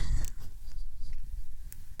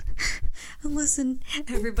 Listen,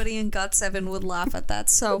 everybody in GOT7 would laugh at that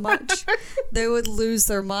so much. They would lose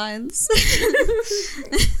their minds.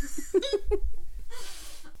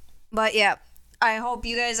 But yeah, I hope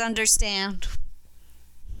you guys understand.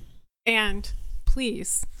 And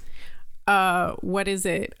please, what is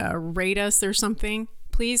it? Rate us or something,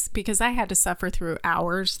 please, because I had to suffer through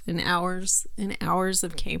hours and hours and hours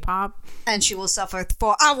of K-pop. And she will suffer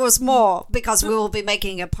for hours more because we will be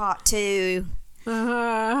making a part 2.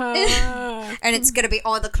 And it's gonna be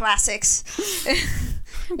all the classics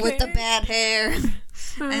with the bad hair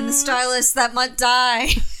and the stylist that might die.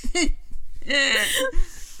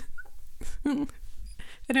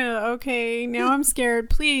 Okay, now I'm scared.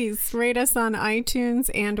 Please rate us on iTunes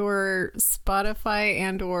and or Spotify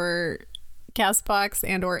and or Castbox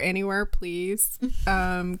and or anywhere, please.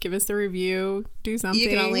 Give us a review. Do something. You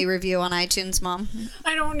can only review on iTunes, Mom.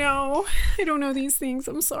 I don't know these things.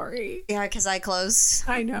 I'm sorry. Yeah, because I close.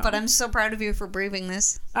 I know. But I'm so proud of you for braving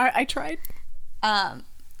this. I tried.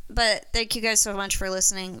 But thank you guys so much for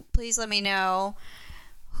listening. Please let me know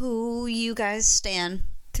who you guys stan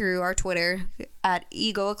through our Twitter at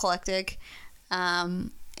Ego Eclectic.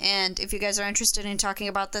 And if you guys are interested in talking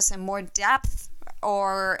about this in more depth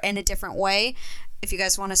or in a different way, if you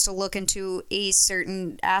guys want us to look into a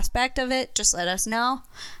certain aspect of it, just let us know.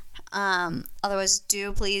 Otherwise,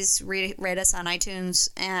 do please rate us on iTunes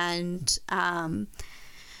and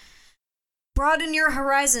broaden your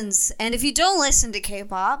horizons. And if you don't listen to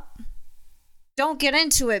K-pop, don't get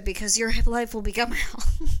into it because your life will become hell.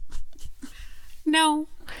 No,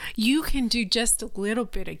 you can do just a little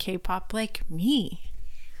bit of K-pop like me.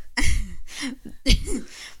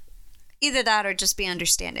 Either that or just be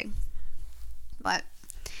understanding. But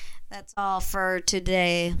that's all for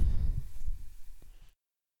today.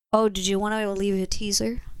 Oh, did you want to leave a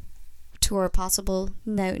teaser to our possible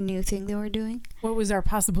new thing that we're doing? What was our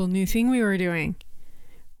possible new thing we were doing?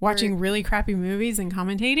 Watching really crappy movies and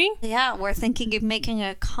commentating? Yeah, we're thinking of making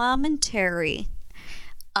a commentary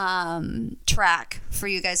track for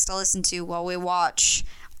you guys to listen to while we watch.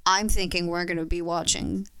 I'm thinking we're going to be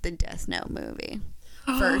watching the Death Note movie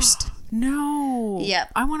first. No.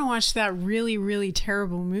 Yep. I want to watch that really, really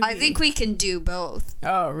terrible movie. I think we can do both.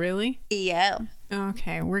 Oh, really? Yeah.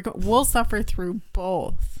 Okay. We'll suffer through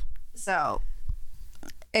both. So,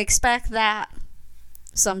 expect that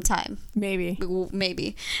sometime. Maybe.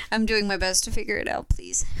 Maybe. I'm doing my best to figure it out,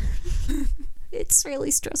 please. It's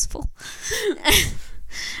really stressful.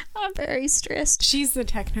 I'm very stressed. She's the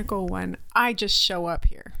technical one. I just show up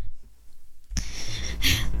here.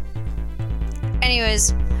 Anyways,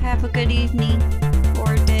 have a good evening.